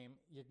scooper game,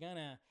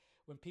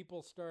 when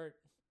people start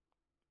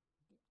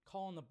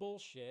calling the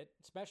bullshit,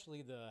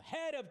 especially the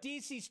head of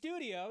DC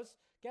Studios,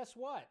 guess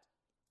what?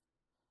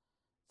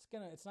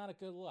 It's not a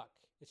good look.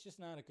 It's just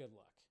not a good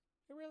look.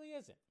 It really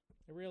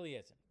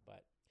isn't.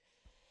 But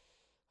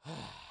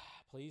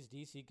Please,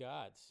 DC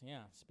gods.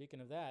 Yeah,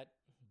 speaking of that,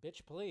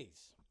 bitch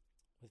please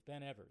with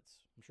Ben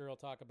Everts. I'm sure he'll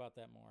talk about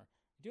that more.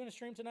 You doing a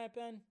stream tonight,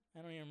 Ben?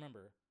 I don't even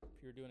remember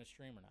if you were doing a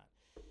stream or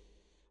not.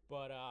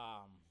 But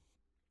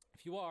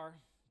if you are,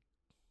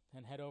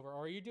 then head over.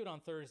 Or you do it on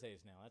Thursdays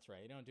now. That's right.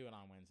 You don't do it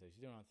on Wednesdays.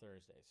 You do it on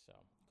Thursdays. So,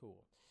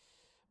 cool.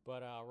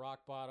 But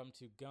rock bottom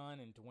to Gunn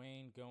and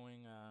Dwayne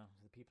going to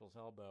the people's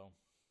elbow.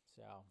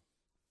 So,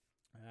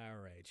 all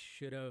right.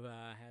 Should have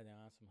had an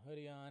awesome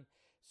hoodie on.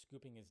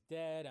 Scooping is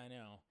dead. I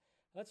know.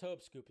 Let's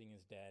hope Scooping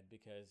is dead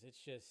because it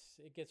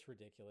gets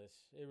ridiculous.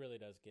 It really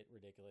does get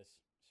ridiculous.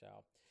 So,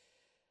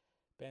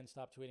 Ben,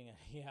 stop tweeting it.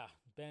 Yeah,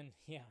 Ben,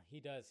 yeah, he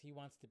does. He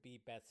wants to be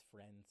best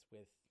friends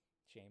with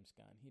James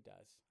Gunn. He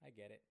does. I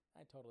get it.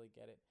 I totally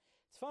get it.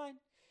 It's fine.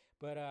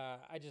 But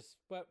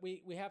but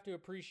we have to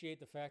appreciate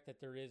the fact that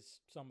there is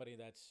somebody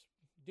that's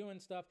doing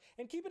stuff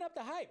and keeping up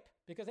the hype.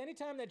 Because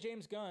anytime that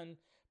James Gunn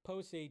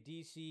posts a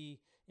DC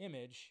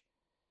image,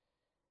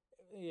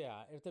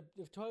 yeah, if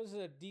it posts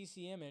a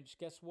DC image,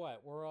 guess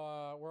what? We're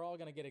all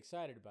gonna get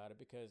excited about it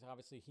because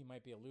obviously he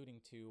might be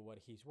alluding to what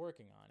he's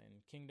working on, and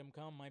Kingdom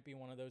Come might be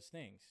one of those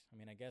things. I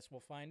mean, I guess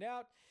we'll find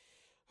out.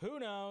 Who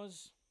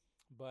knows?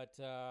 But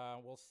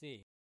we'll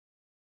see.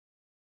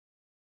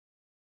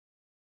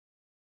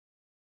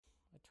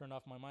 I turned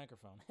off my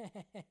microphone.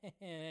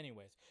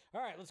 Anyways,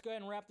 all right, let's go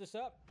ahead and wrap this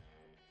up.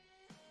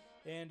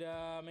 And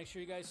make sure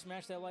you guys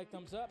smash that like,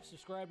 thumbs up,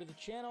 subscribe to the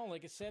channel.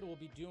 Like I said, we'll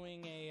be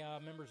doing a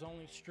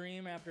members-only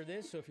stream after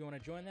this, so if you want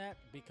to join that,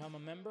 become a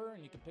member,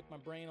 and you can pick my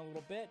brain a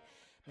little bit.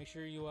 Make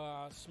sure you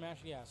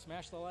smash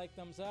the like,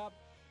 thumbs up,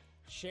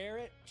 share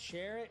it,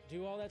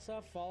 do all that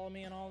stuff. Follow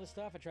me and all this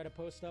stuff. I try to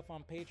post stuff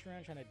on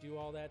Patreon, trying to do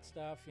all that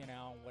stuff,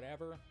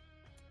 whatever.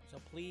 So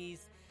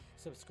please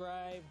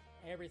subscribe,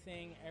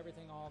 everything,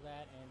 all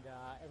that. And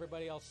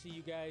everybody, I'll see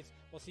you guys.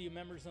 We'll see you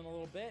members in a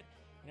little bit.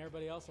 And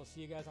everybody else, I'll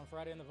see you guys on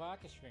Friday on the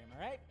Vodka stream,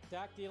 all right?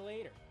 Talk to you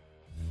later.